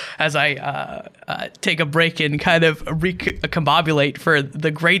as I take a break and kind of recombobulate for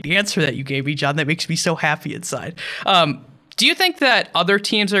the great answer that you gave me, John. That makes me so happy inside. Do you think that other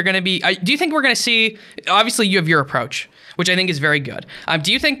teams are going to be? Do you think we're going to see? Obviously, you have your approach, which I think is very good.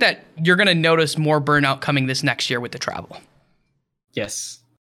 Do you think that you're going to notice more burnout coming this next year with the travel? Yes.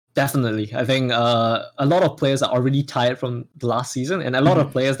 Definitely. I think a lot of players are already tired from the last season, and a lot of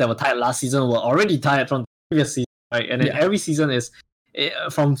players that were tired last season were already tired from the previous season, right? And then every season is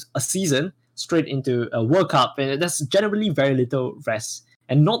from a season straight into a World Cup, and there's generally very little rest.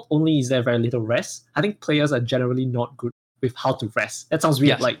 And not only is there very little rest, I think players are generally not good with how to rest. That sounds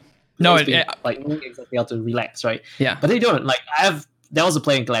weird, like knowing exactly how to relax, right? Yeah. But they don't. Like there was a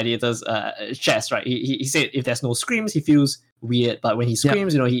player in Gladiators chess, right? He said if there's no screams, he feels weird, but when he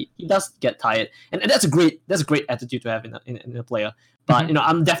screams, he does get tired, and that's a great attitude to have in a player. But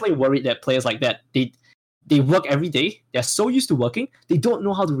I'm definitely worried that players like that, they work every day. They're so used to working, they don't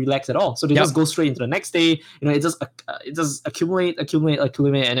know how to relax at all. So they just go straight into the next day. It just accumulate, and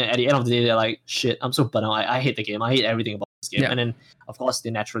then at the end of the day, they're like, shit, I'm so burnt out. I hate the game. I hate everything about this game. And then of course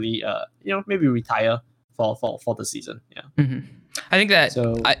they naturally maybe retire for the season. I think that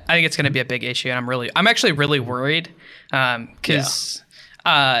I think it's going to be a big issue, and I'm actually really worried because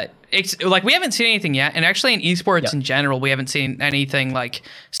it's like we haven't seen anything yet, and actually in esports in general, we haven't seen anything like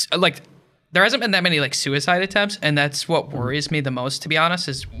there hasn't been that many like suicide attempts, and that's what worries me the most, to be honest.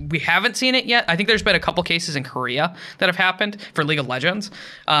 Is we haven't seen it yet. I think there's been a couple cases in Korea that have happened for League of Legends,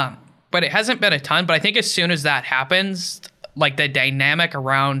 but it hasn't been a ton. But I think as soon as that happens, like the dynamic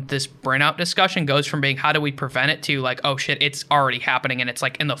around this burnout discussion goes from being how do we prevent it to like, oh shit, it's already happening and it's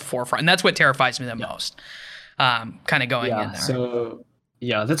like in the forefront. And that's what terrifies me the most. Kind of going in there. So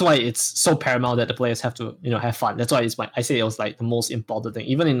that's why it's so paramount that the players have to, have fun. That's why I say it was like the most important thing.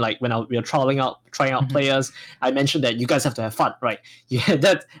 Even in like when we are trying out players, I mentioned that you guys have to have fun, right?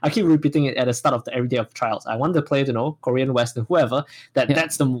 That I keep repeating it at the start of every day of trials. I want the player to know, Korean, Western, whoever,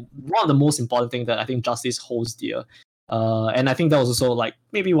 that's one of the most important thing that I think Justice holds dear. And I think that was also like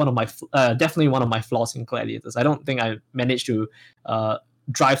maybe definitely one of my flaws in Gladiators. I don't think I managed to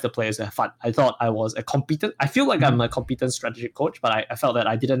drive the players to have fun. I thought I was I feel like I'm a competent strategic coach, but I felt that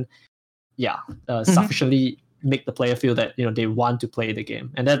I didn't sufficiently make the player feel that they want to play the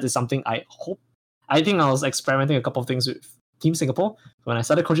game. And that is something I think I was experimenting a couple of things with Team Singapore. When I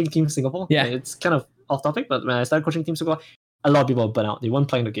started coaching Team Singapore, it's kind of off topic, but when I started coaching Team Singapore, a lot of people were burnt out. They weren't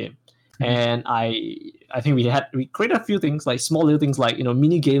playing the game. And I think we created a few things, like small little things, like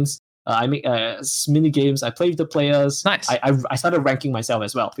mini games. I make mini games. I play with the players. Nice. I started ranking myself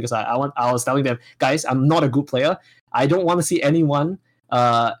as well, because I was telling them, guys, I'm not a good player. I don't want to see anyone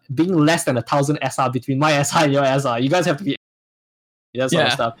being less than 1,000 SR between my SR and your SR. You guys have to be that sort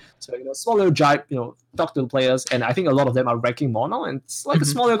of stuff. So small little jibe, talk to the players, and I think a lot of them are ranking more now, and it's like a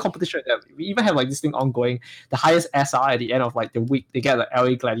small little competition. We even have like this thing ongoing. The highest SR at the end of like the week, they get the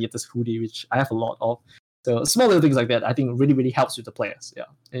LA Gladiators hoodie, which I have a lot of. So small little things like that, I think really, really helps with the players. Yeah,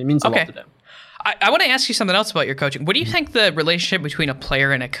 and it means a lot to them. I want to ask you something else about your coaching. What do you think the relationship between a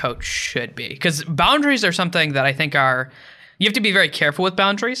player and a coach should be? Because boundaries are something that I think you have to be very careful with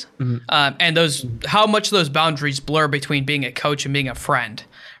boundaries, and how much those boundaries blur between being a coach and being a friend,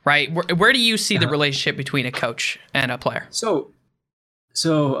 right? Where do you see the relationship between a coach and a player? So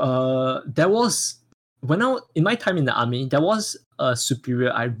there was, in my time in the army, there was a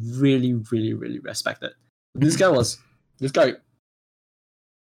superior I really, really, really respected. This guy,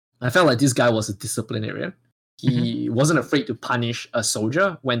 I felt like this guy was a disciplinarian. He wasn't afraid to punish a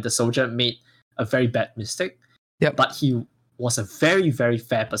soldier when the soldier made a very bad mistake. But he was a very, very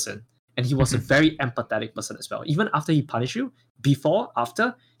fair person. And he was a very empathetic person as well. Even after he punished you, before,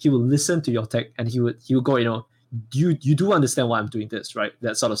 after, he would listen to your tech, and he would go, you do understand why I'm doing this, right?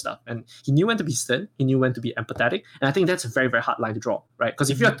 That sort of stuff. And he knew when to be stern, he knew when to be empathetic, and I think that's a very, very hard line to draw, right? Because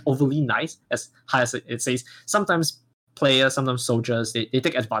if you're overly nice, as high as it says, sometimes players, sometimes soldiers, they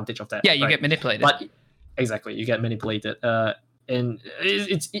take advantage of that. Yeah, you right? get manipulated. But exactly, you get manipulated. And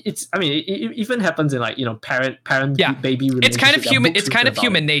it's I mean, it even happens in like, you know, parent baby relationship. It's kind of human. It's kind of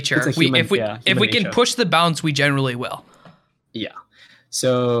human nature. If we can push the bounds, we generally will. Yeah.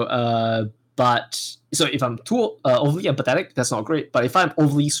 So so if I'm too overly empathetic, that's not great. But if I'm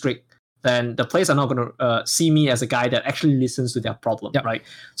overly strict, then the players are not going to see me as a guy that actually listens to their problem, right?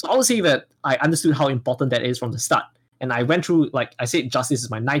 So I would say that I understood how important that is from the start. And I went through, like I said, Justice is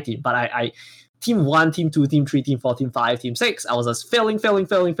my 9 team, but I team 1, team 2, team 3, team 4, team 5, team 6, I was just failing.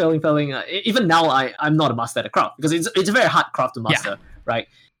 Even now, I'm not a master at the craft, because it's a very hard craft to master, right?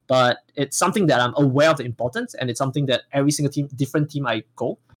 But it's something that I'm aware of the importance, and it's something that every single different team I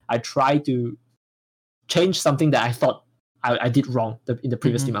try to change something that I thought I did wrong in the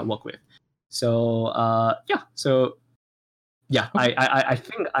previous team I worked with. So I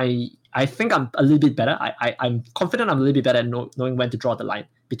think I'm a little bit better. I'm confident I'm a little bit better at knowing when to draw the line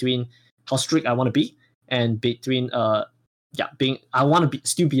between how strict I want to be and between I want to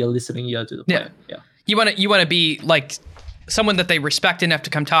still be a listening ear to the player. You want to be like someone that they respect enough to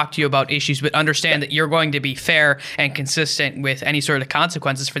come talk to you about issues, but understand that you're going to be fair and consistent with any sort of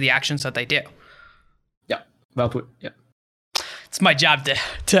consequences for the actions that they do. Yeah, well put. Yeah. It's my job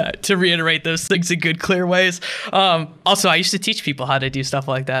to reiterate those things in good, clear ways. Also, I used to teach people how to do stuff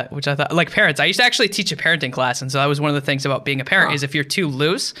like that, which I thought, like parents, I used to actually teach a parenting class. And so that was one of the things about being a parent is if you're too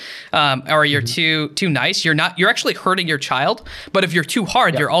loose or you're too nice, you're actually hurting your child. But if you're too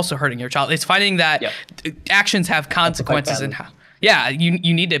hard, you're also hurting your child. It's finding that actions have consequences and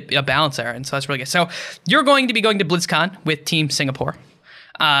you need a balance there. And so that's really good. So you're going to be going to BlizzCon with Team Singapore.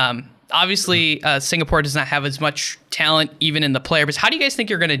 Obviously, Singapore does not have as much talent even in the player, but how do you guys think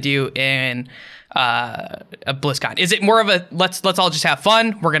you're going to do in a BlizzCon? Is it more of a let's all just have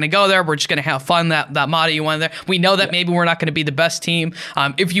fun? We're going to go there. We're just going to have fun. That motto you won there. We know that maybe we're not going to be the best team.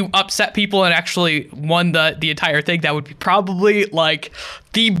 If you upset people and actually won the entire thing, that would be probably like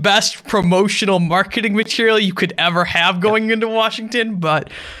the best promotional marketing material you could ever have going into Washington. But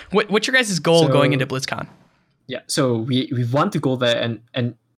what's your guys' goal going into BlizzCon? Yeah, so we want to go there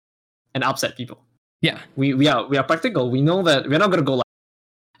and upset people. Yeah, we are practical. We know that we're not gonna go like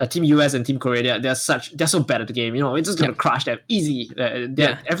a Team US and Team Korea. They're so bad at the game. You know, it's just gonna crash them easy.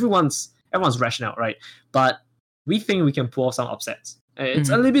 Everyone's rational, right? But we think we can pull off some upsets. It's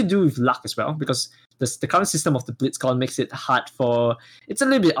a little bit to do with luck as well, because the current system of the BlitzCon makes it hard for. It's a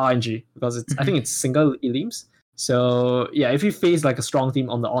little bit RNG because I think it's single elims. So yeah, if you face like a strong team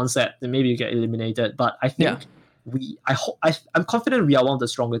on the onset, then maybe you get eliminated. But I think. I'm confident we are one of the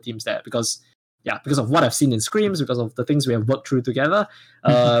stronger teams there because of what I've seen in scrims, because of the things we have worked through together.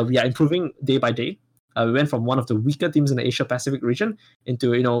 We are improving day by day. We went from one of the weaker teams in the Asia Pacific region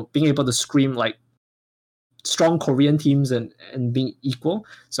into, you know, being able to scream like strong Korean teams and being equal.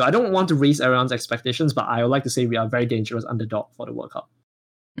 So I don't want to raise everyone's expectations, but I would like to say we are a very dangerous underdog for the World Cup.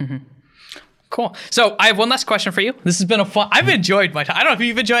 Cool. So I have one last question for you. This has been I've enjoyed my time. I don't know if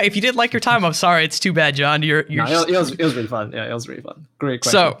you've enjoyed. If you didn't like your time, I'm sorry. It's too bad, John. It was really fun. Yeah, it was really fun. Great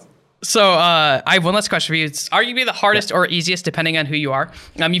question. So I have one last question for you. It's arguably the hardest or easiest, depending on who you are.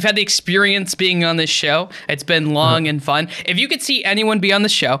 You've had the experience being on this show. It's been long and fun. If you could see anyone be on the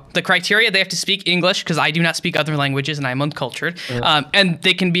show, the criteria, they have to speak English, because I do not speak other languages and I'm uncultured. And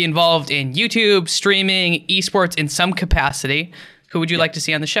they can be involved in YouTube, streaming, esports in some capacity. Who would you like to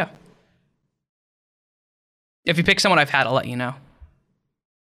see on the show? If you pick someone I've had, I'll let you know.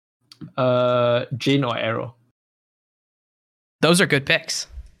 Jian or Arrow. Those are good picks.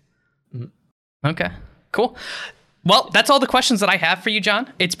 Okay, cool. Well, that's all the questions that I have for you,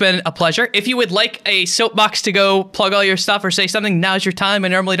 John. It's been a pleasure. If you would like a soapbox to go plug all your stuff or say something, now's your time. I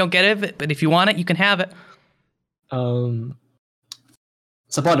normally don't get it, but if you want it, you can have it.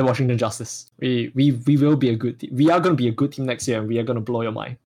 Support the Washington Justice. We will be a good team. We are going to be a good team next year, and we are going to blow your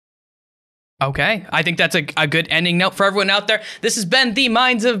mind. Okay, I think that's a good ending note for everyone out there. This has been The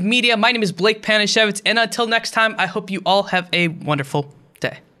Minds of Media. My name is Blake Panashevitz, and until next time, I hope you all have a wonderful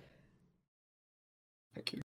day. Thank you.